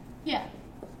 Yeah.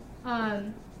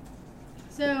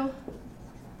 So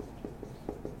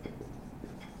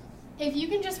if you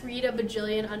can just read a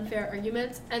bajillion unfair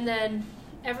arguments and then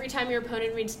every time your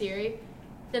opponent reads theory,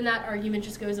 then that argument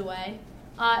just goes away.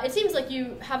 It seems like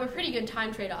you have a pretty good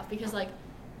time trade-off because like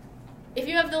if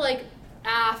you have the like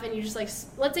AF and you just like,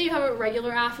 let's say you have a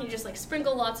regular AF and you just like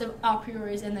sprinkle lots of a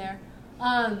prioris in there.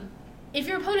 If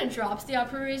your opponent drops the a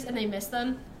prioris and they miss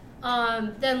them,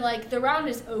 then like the round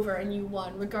is over and you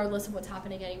won regardless of what's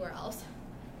happening anywhere else.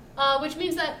 Which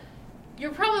means that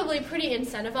you're probably pretty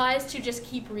incentivized to just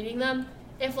keep reading them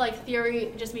if like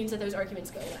theory just means that those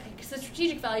arguments go away because the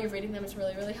strategic value of reading them is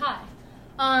really, really high.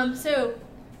 So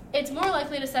it's more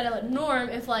likely to set a norm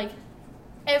if like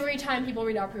every time people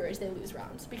read a prioris they lose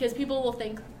rounds because people will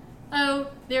think, oh,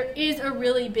 there is a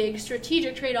really big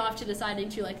strategic trade-off to deciding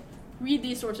to like read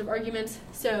these sorts of arguments,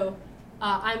 so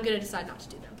I'm going to decide not to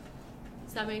do them.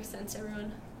 Does that make sense to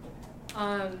everyone?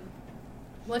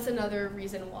 What's another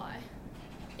reason why?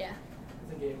 Yeah.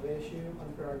 It's a gateway issue.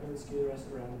 Unfair arguments skew the rest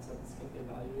of the round and substance can't be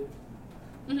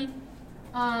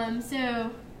evaluated.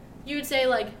 So you would say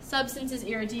like substance is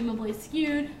irredeemably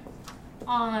skewed.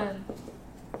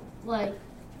 Like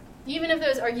even if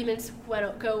those arguments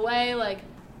go away, like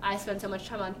I spent so much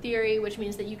time on theory, which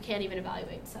means that you can't even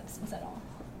evaluate substance at all.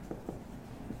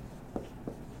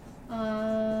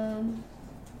 I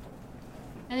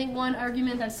think one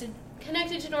argument that's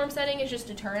connected to norm setting is just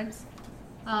deterrence,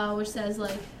 which says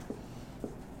like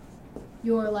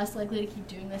you're less likely to keep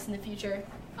doing this in the future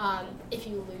if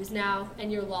you lose now,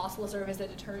 and your loss will serve as a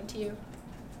deterrent to you.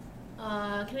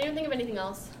 Can anyone think of anything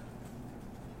else?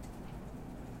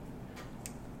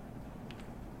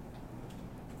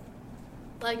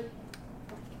 Like,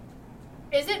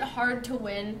 is it hard to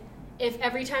win if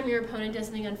every time your opponent does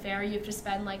something unfair, you have to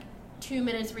spend like 2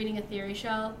 minutes reading a theory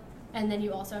shell, and then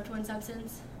you also have to win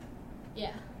substance?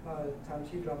 Yeah. Time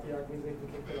 2, drop the argument, they can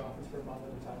kick their office for a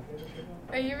positive time trade.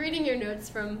 Are you reading your notes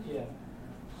from? Yeah.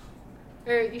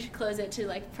 Or you should close it to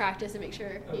like practice and make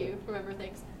sure you remember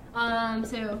things.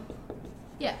 So,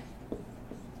 yeah.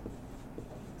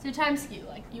 So time skew,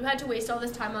 like you had to waste all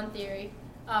this time on theory,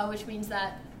 which means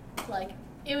that like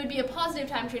it would be a positive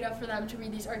time trade-off for them to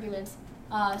read these arguments.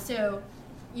 So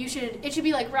it should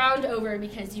be like round over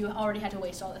because you already had to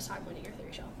waste all this time winning your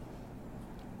theory shell.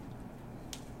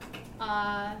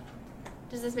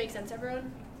 Does this make sense,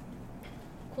 everyone?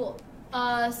 Cool.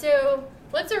 So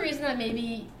what's the reason that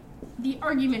maybe the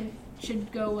argument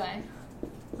should go away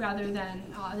rather than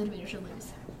the debater should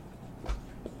lose?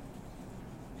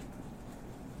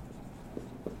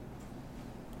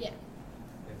 Yeah.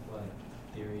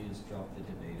 If theory is drop the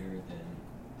debater, then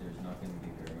there's not going to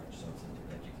be very much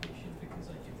substantive education because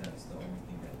like if that's the only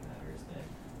thing that matters, then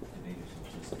debaters will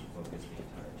just focus the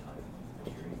entire time on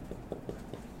theory.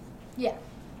 Yeah,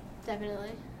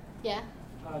 definitely. Yeah.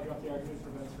 Drop the argument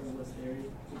prevents frivolous theory.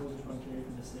 People just run theory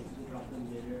for the sake of drop the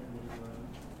debater and then you run.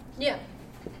 Yeah.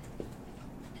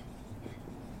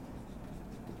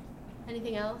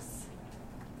 Anything else?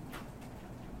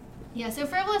 Yeah, so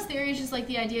frivolous theory is just like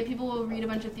the idea people will read a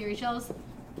bunch of theory shells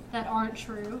that aren't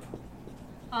true.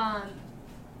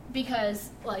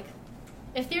 Because, like,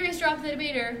 if theories drop the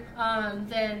debater,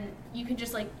 then you can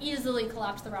just, like, easily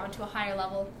collapse the round to a higher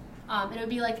level. And it would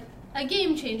be, like, a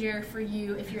game changer for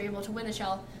you if you're able to win the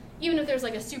shell, even if there's,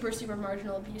 like, a super, super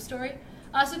marginal abuse story.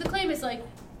 So the claim is, like,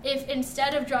 if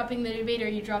instead of dropping the debater,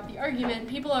 you drop the argument,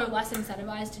 people are less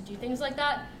incentivized to do things like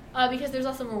that because there's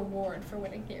also a reward for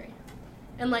winning theory.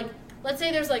 And, like, let's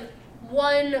say there's, like,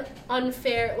 one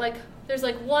unfair, like, there's,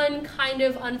 like, one kind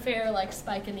of unfair, like,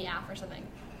 spike in the app or something.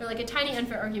 Or, like, a tiny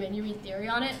unfair argument, you read theory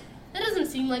on it. That doesn't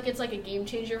seem like it's, like, a game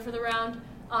changer for the round.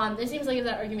 It seems like if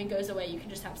that argument goes away, you can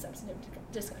just have substantive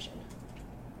discussion.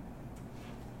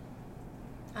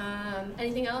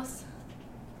 Anything else?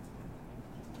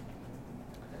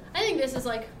 I think this is,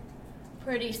 like,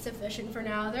 pretty sufficient for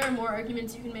now. There are more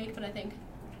arguments you can make, but I think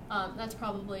that's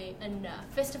probably enough.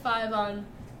 Fist to 5 on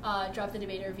drop the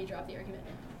debater if you drop the argument.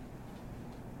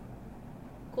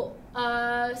 Cool.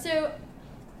 So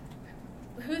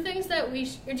who thinks that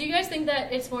or do you guys think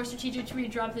that it's more strategic to read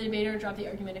drop the debater or drop the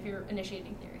argument if you're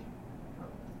initiating theory?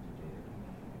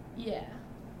 Yeah.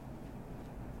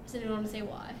 Does anyone want to say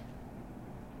why?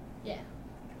 Yeah.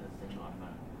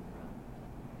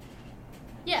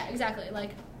 Yeah, exactly.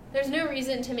 Like, there's no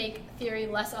reason to make theory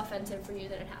less offensive for you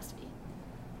than it has to be.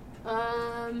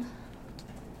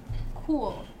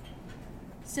 Cool.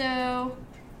 So,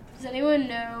 does anyone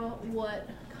know what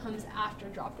comes after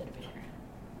drop the debater?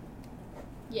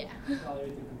 Yeah.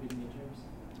 Evaluate the competing terms.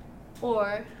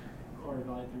 Or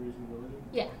evaluate the reasonability.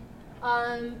 Yeah.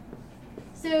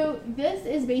 So this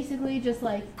is basically just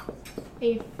like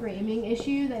a framing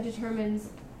issue that determines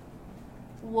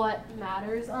what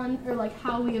matters on, or like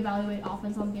how we evaluate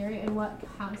offense on theory and what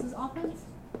counts as offense.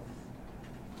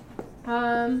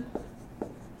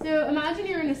 So imagine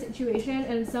you're in a situation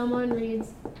and someone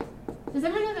reads, does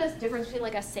everyone know the difference between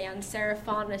like a sans serif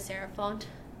font and a serif font?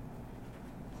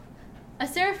 A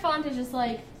serif font is just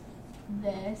like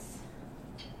this,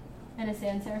 and a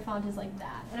sans serif font is like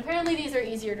that. And apparently these are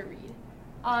easier to read.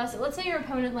 So let's say your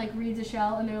opponent like reads a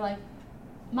shell and they're like,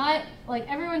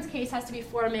 everyone's case has to be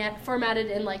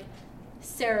formatted in like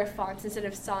serif fonts instead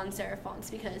of sans serif fonts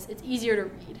because it's easier to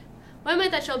read. Why might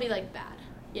that shell be like bad?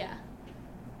 Yeah.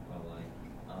 Well,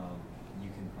 you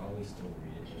can probably still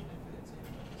read it even if it's in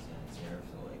sans serif,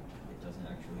 so it doesn't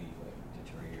actually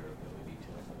deter your ability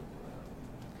to hold it around.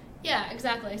 Yeah,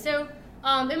 exactly. So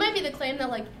it might be the claim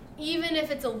that even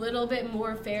if it's a little bit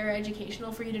more fair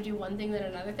educational for you to do one thing than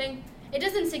another thing, it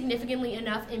doesn't significantly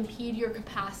enough impede your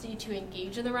capacity to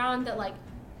engage in the round that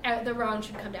the round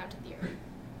should come down to theory.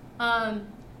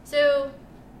 So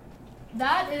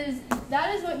that is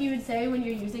what you would say when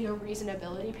you're using a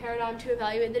reasonability paradigm to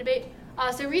evaluate the debate.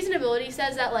 So reasonability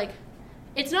says that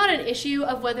it's not an issue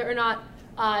of whether or not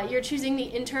you're choosing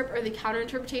the interp or the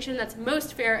counter-interpretation that's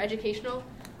most fair educational.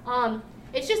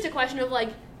 It's just a question of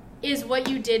is what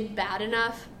you did bad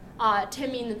enough to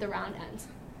mean that the round ends.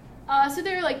 So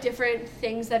there are different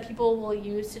things that people will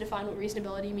use to define what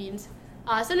reasonability means.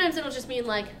 Sometimes it'll just mean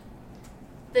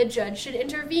the judge should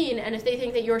intervene, and if they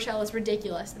think that your shell is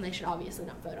ridiculous, then they should obviously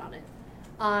not vote on it.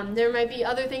 There might be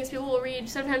other things people will read.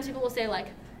 Sometimes people will say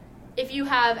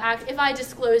if I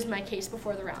disclosed my case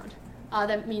before the round,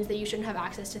 that means that you shouldn't have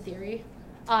access to theory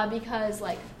because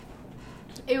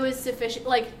it was sufficient.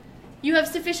 You have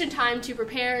sufficient time to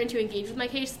prepare and to engage with my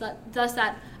case, thus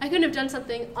that I couldn't have done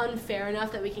something unfair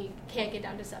enough that we can't get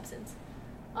down to substance.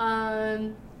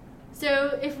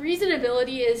 So if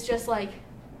reasonability is just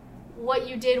what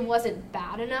you did wasn't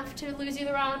bad enough to lose you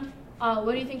the round,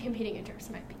 what do you think competing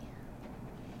interests might be?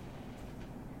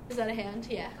 Is that a hand?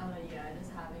 Yeah. Yeah,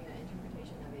 just having an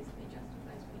interpretation that basically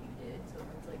justifies what you did. So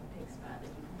if it's pig's fat,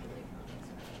 then you can be it's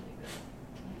actually good.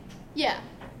 Yeah.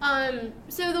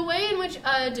 So the way in which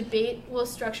a debate will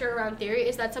structure around theory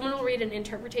is that someone will read an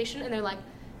interpretation and they're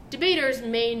debaters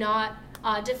may not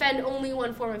defend only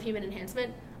one form of human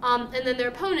enhancement, and then their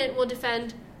opponent will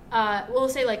defend, will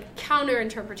say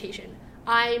counter-interpretation.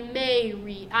 I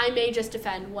may just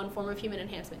defend one form of human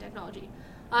enhancement technology.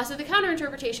 So the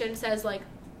counter-interpretation says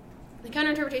the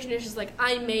counter-interpretation is just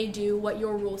I may do what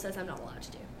your rule says I'm not allowed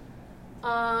to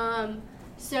do.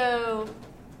 So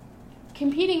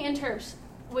competing interps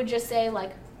would just say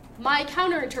my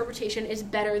counter-interpretation is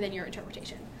better than your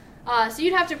interpretation. So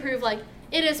you'd have to prove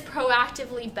it is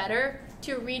proactively better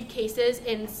to read cases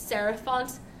in serif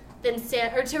fonts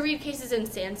or to read cases in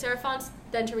sans serif fonts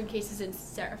than to read cases in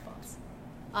serif fonts.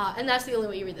 And that's the only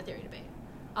way you read the theory debate.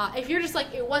 If you're just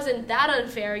it wasn't that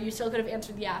unfair, you still could have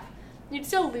answered the F, you'd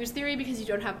still lose theory because you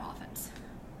don't have offense.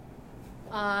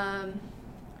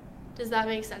 Does that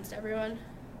make sense to everyone?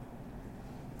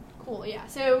 Cool, yeah.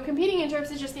 So competing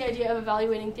interps is just the idea of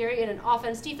evaluating theory in an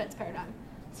offense-defense paradigm.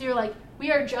 So you're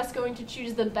we are just going to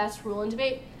choose the best rule in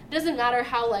debate. It doesn't matter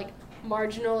how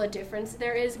marginal a difference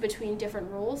there is between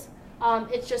different rules.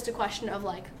 It's just a question of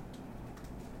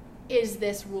is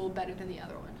this rule better than the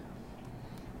other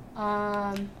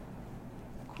one?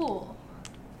 Cool.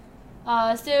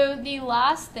 So the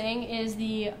last thing is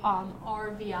the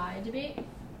RVI debate.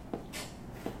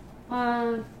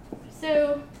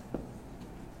 So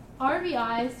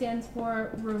RVI stands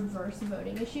for reverse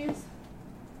voting issues.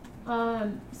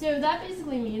 So that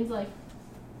basically means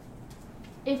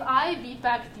if I beat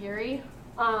back theory,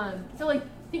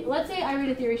 let's say I read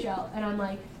a theory shell and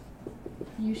I'm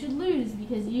you should lose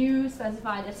because you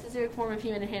specified a specific form of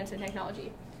human enhancement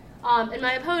technology. And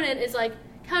my opponent is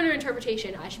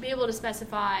counter-interpretation. I should be able to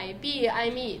specify B, I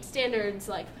meet standards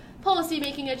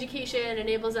policy-making education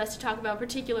enables us to talk about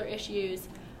particular issues.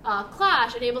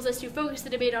 Clash enables us to focus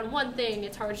the debate on one thing.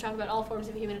 It's hard to talk about all forms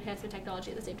of human enhancement technology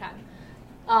at the same time.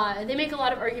 They make a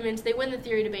lot of arguments. They win the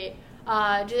theory debate.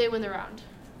 Do they win the round?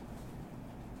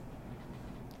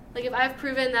 If I've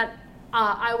proven that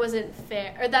I wasn't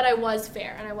fair, or that I was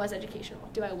fair and I was educational,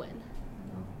 do I win?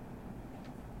 No.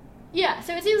 Yeah,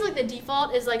 so it seems the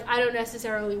default is I don't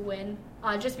necessarily win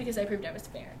just because I proved I was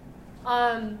fair.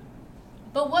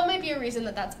 But what might be a reason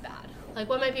that that's bad? Like,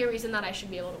 what might be a reason that I should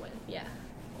be able to win? Yeah.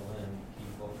 Well, then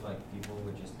people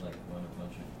would just like run a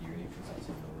bunch of theory because that's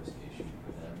a low risk issue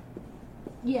for them.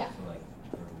 Yeah. So like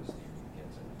frivolous theory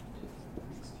gets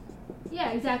it.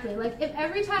 Yeah, exactly. Like, if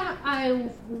every time I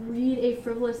read a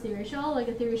frivolous theory shell, like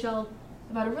a theory shell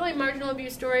about a really marginal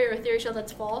abuse story or a theory shell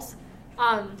that's false,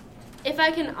 if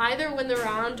I can either win the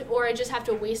round or I just have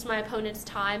to waste my opponent's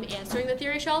time answering the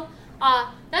theory shell,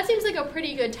 that seems like a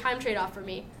pretty good time trade-off for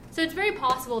me. So it's very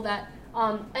possible that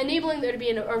enabling there to be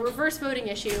a reverse voting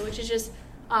issue, which is just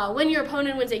when your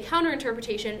opponent wins a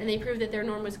counter-interpretation and they prove that their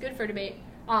norm was good for debate,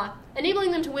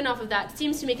 enabling them to win off of that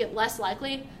seems to make it less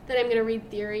likely that I'm going to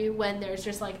read theory when there's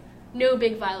just like no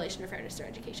big violation of fairness or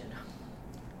education.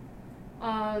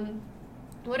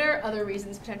 What are other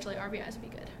reasons potentially RBIs would be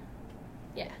good?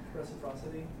 Yeah.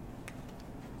 Reciprocity.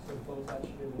 So both sides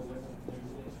should be able to win if there's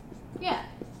a Yeah.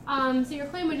 So your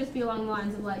claim would just be along the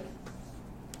lines of like,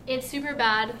 it's super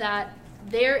bad that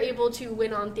they're able to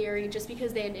win on theory just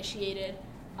because they initiated,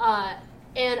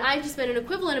 and I have to spend an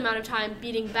equivalent amount of time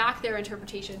beating back their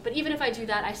interpretation. But even if I do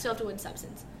that, I still have to win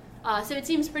substance. So it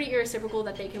seems pretty irreciprocal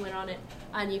that they can win on it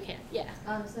and you can't. Yeah.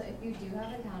 So if you do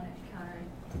have a counter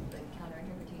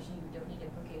interpretation, you don't need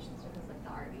implications because like the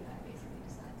RBI basically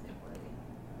decides if we're the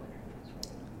winner or lose,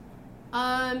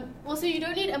 right? Well, so you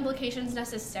don't need implications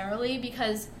necessarily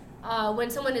because when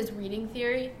someone is reading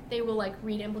theory, they will like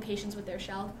read implications with their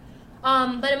shell.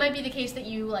 But it might be the case that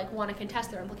you like want to contest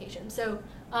their implications. So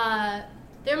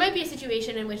there might be a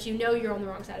situation in which you know you're on the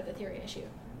wrong side of the theory issue.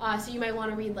 So you might want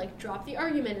to read like drop the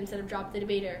argument instead of drop the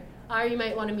debater. Or you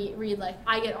might want to read like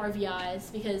I get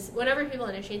RVIs because whenever people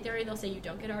initiate theory, they'll say you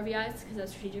don't get RVIs because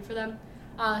that's strategic for them.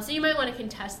 So you might want to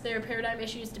contest their paradigm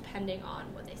issues depending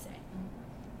on what they say.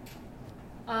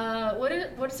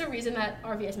 What's the reason that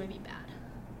RVIs might be bad?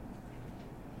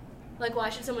 Like, why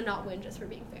should someone not win just for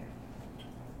being fair?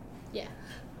 Yeah.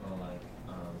 Well, like,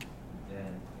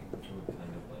 then it would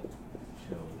kind of like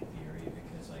show theory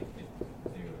because like if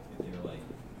they're like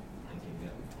thinking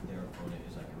that their opponent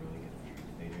is like a really good theory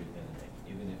debater, then like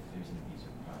even if there's an abuse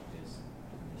of practice,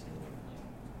 they still wouldn't like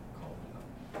call it out.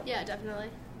 Yeah, definitely.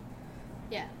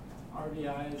 Yeah.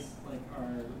 RBIs like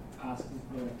are asking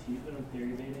for like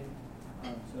theory debating.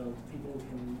 So people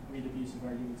can read abusive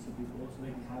arguments to people, so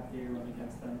they can have theory run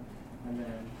against them, and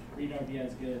then read RBI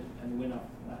is good and win off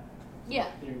of that. Yeah.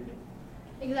 Theory debating.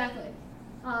 Exactly.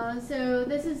 So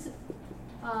this is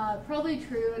probably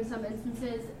true in some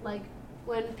instances, like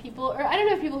when people, or I don't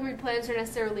know if people who read plans are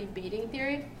necessarily beating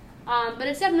theory, but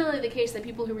it's definitely the case that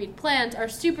people who read plans are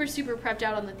super, super prepped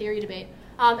out on the theory debate,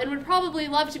 and would probably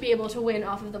love to be able to win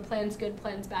off of the plans good,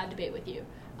 plans bad debate with you,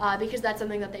 because that's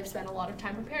something that they've spent a lot of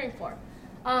time preparing for.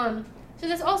 So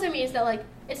this also means that like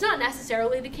it's not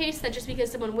necessarily the case that just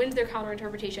because someone wins their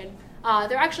counterinterpretation,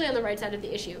 they're actually on the right side of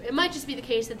the issue. It might just be the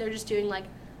case that they're just doing like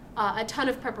a ton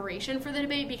of preparation for the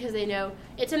debate because they know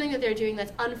it's something that they're doing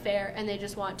that's unfair and they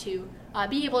just want to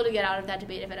be able to get out of that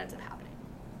debate if it ends up happening.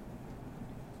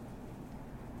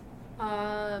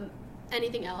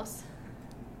 Anything else?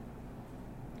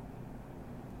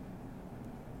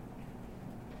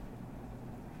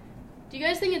 Do you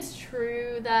guys think it's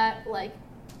true that like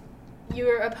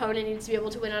your opponent needs to be able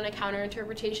to win on a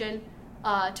counterinterpretation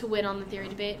to win on the theory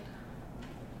debate?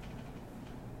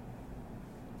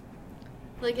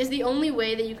 Like, is the only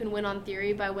way that you can win on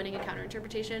theory by winning a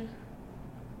counterinterpretation?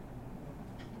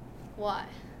 Why?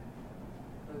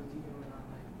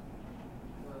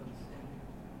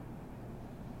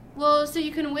 Well, so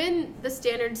you can win the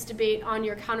standards debate on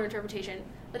your counterinterpretation,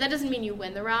 but that doesn't mean you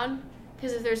win the round,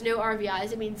 because if there's no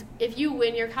RVIs, it means if you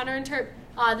win your counterinterp,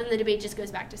 then the debate just goes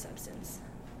back to substance.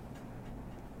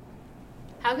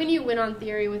 How can you win on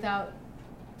theory without,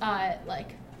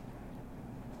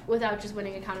 without just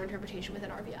winning a counterinterpretation with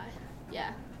an RVI?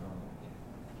 Yeah.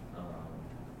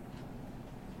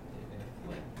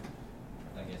 Like,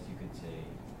 I guess you could say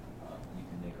you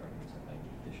could make arguments like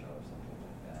the show or something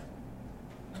like that.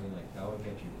 I mean, like that would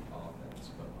get you offense,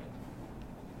 but like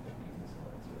you can still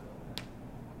answer it on that.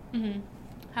 Mm-hmm.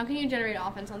 How can you generate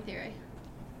offense on theory?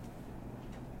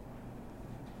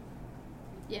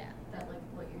 Yeah. That like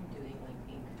what you're doing like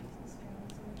increases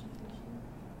fairness or education.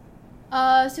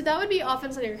 So that would be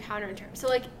offense on your counterinterp. So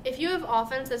like if you have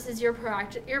offense that says your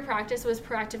practice was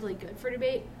proactively good for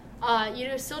debate,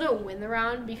 you still don't win the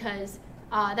round because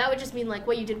that would just mean like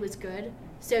what you did was good,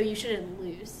 so you shouldn't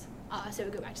lose. So it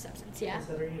would go back to substance. Yeah.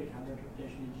 Considering your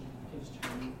counterinterpretation, you can just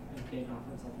try and gain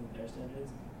offense off of their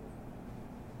standards.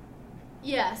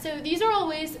 Yeah. So these are all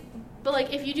ways, but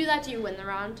like if you do that, do you win the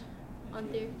round on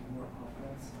theory? More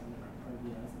offense on the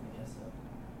RBIs, I guess so.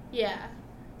 Yeah.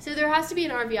 So there has to be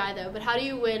an RVI though, but how do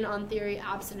you win on theory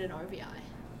absent an RVI?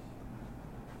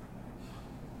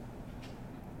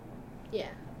 Yeah.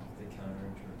 The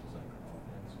counterintuitive is like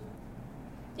offensive.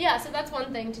 Yeah, so that's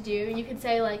one thing to do. You could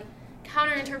say like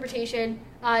counterinterpretation.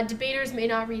 Debaters may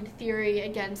not read theory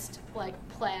against like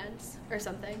plans or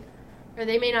something, or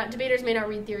debaters may not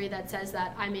read theory that says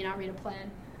that I may not read a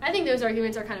plan. I think those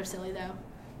arguments are kind of silly though,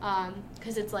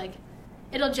 because it's like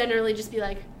it'll generally just be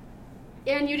like,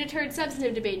 and you deterred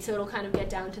substantive debate, so it'll kind of get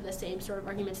down to the same sort of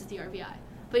arguments as the RVI.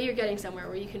 But you're getting somewhere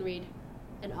where you can read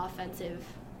an offensive.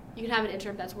 You can have an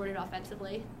interp that's worded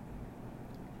offensively.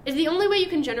 Is the only way you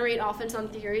can generate offense on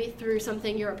theory through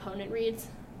something your opponent reads?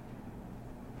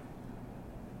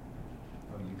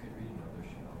 Oh, you could read another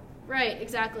shell. Right,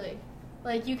 exactly.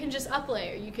 Like, you can just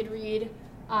uplayer. You could read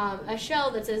a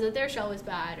shell that says that their shell was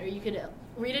bad, or you could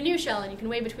read a new shell and you can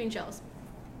weigh between shells.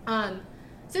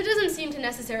 So it doesn't seem to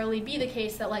necessarily be the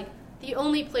case that, like, the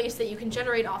only place that you can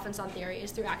generate offense on theory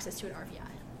is through access to an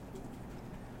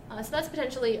RVI. So that's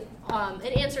potentially an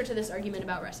answer to this argument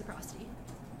about reciprocity.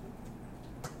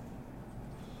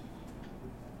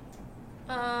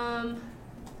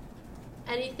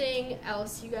 Anything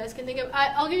else you guys can think of?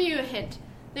 I'll give you a hint.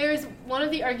 There's one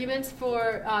of the arguments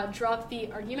for drop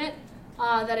the argument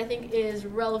that I think is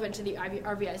relevant to the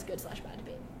RVI's good/bad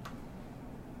debate.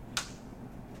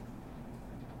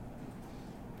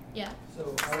 Yeah.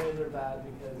 So RAs are bad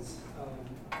because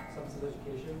substantive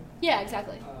education. Yeah,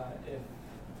 exactly.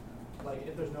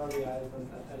 If there's no RAIs, then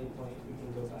at any point we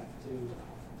can go back to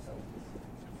substance.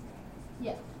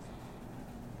 Yeah.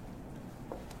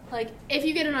 Like, if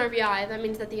you get an RVI, that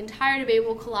means that the entire debate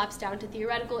will collapse down to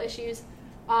theoretical issues,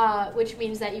 which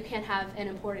means that you can't have an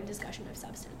important discussion of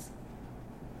substance.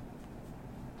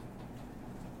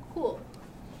 Cool.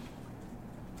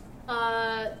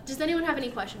 Does anyone have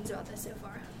any questions about this so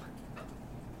far?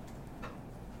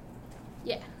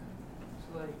 Yeah.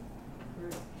 So, like, for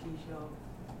T-shell,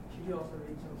 should you also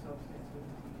read some substance with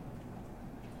the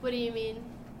T-shell? What do you mean?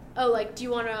 Oh, like, do you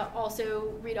want to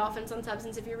also read offense on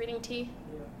substance if you're reading T?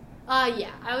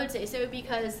 Yeah, I would say so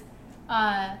because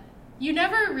you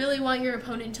never really want your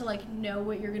opponent to, like, know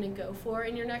what you're going to go for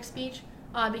in your next speech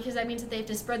because that means that they have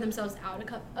to spread themselves out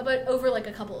over, like,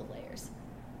 a couple of layers.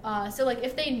 So, like,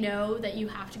 if they know that you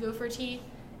have to go for T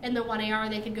in the 1AR,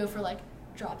 they could go for, like,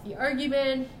 drop the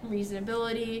argument,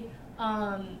 reasonability.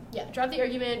 Drop the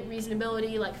argument,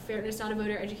 reasonability, like fairness not a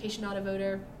voter, education not a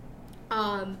voter.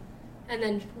 And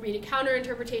then read a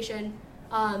counter-interpretation.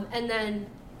 And then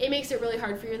it makes it really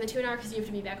hard for you in the 2 hour because you have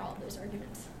to be back all of those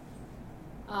arguments.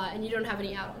 And you don't have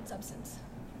any out on substance.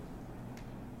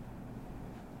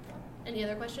 Any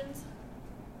other questions?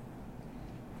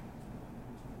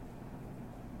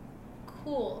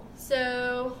 Cool.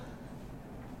 So,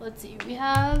 let's see. We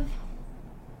have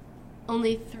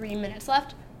only 3 minutes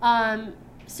left.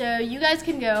 So you guys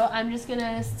can go. I'm just going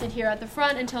to sit here at the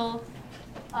front until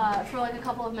for like a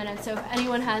couple of minutes. So if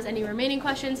anyone has any remaining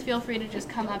questions, feel free to just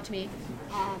come up to me,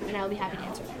 and I'll be happy to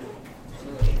answer them.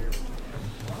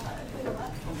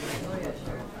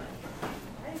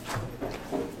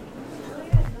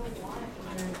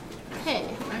 Hey.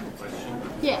 I have a question.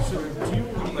 Yeah. So do you,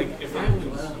 like,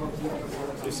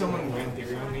 if someone ran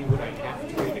theory on me, would I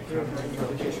have to read a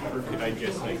counter-interpretation, or could I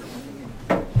just, like,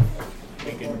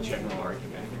 make a general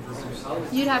argument?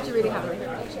 You'd have to read a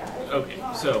counter-interpretation. Okay,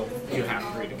 so you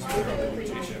have to read a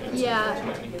counter-interpretation.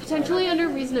 Yeah, potentially under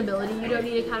reasonability, you don't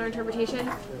need a counter-interpretation,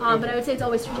 but I would say it's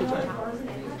always strategic.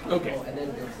 Okay.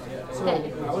 So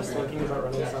I was thinking about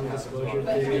running some disclosure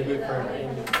theory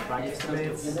in practice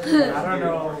debates. I don't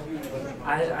know.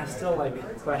 I'm still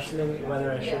like questioning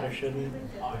whether I should or shouldn't.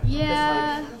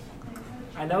 Yeah. Like,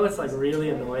 I know it's like really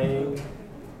annoying,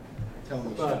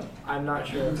 but I'm not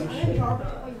sure if I should.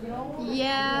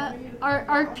 Yeah.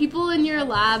 Are people in your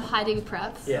lab hiding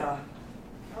preps? Yeah.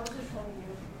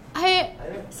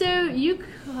 So you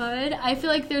could. I feel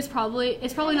like it's probably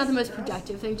not the most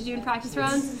productive thing to do in practice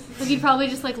rounds. Like you'd probably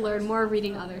just like learn more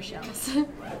reading other shells.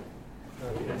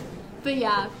 But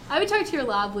yeah, I would talk to your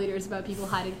lab leaders about people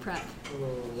hiding prep.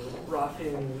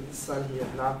 Rafi and Sunny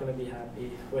are not going to be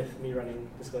happy with me running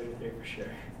disclosure theory for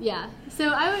sure. Yeah.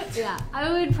 So I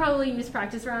would probably use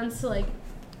practice rounds to like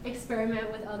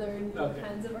experiment with other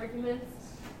kinds of arguments.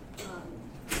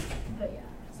 But yeah.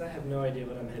 I have no idea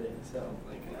what I'm hitting, so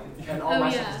like, and all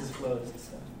my stuff is disclosed.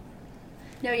 So.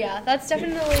 No, yeah, that's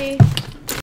definitely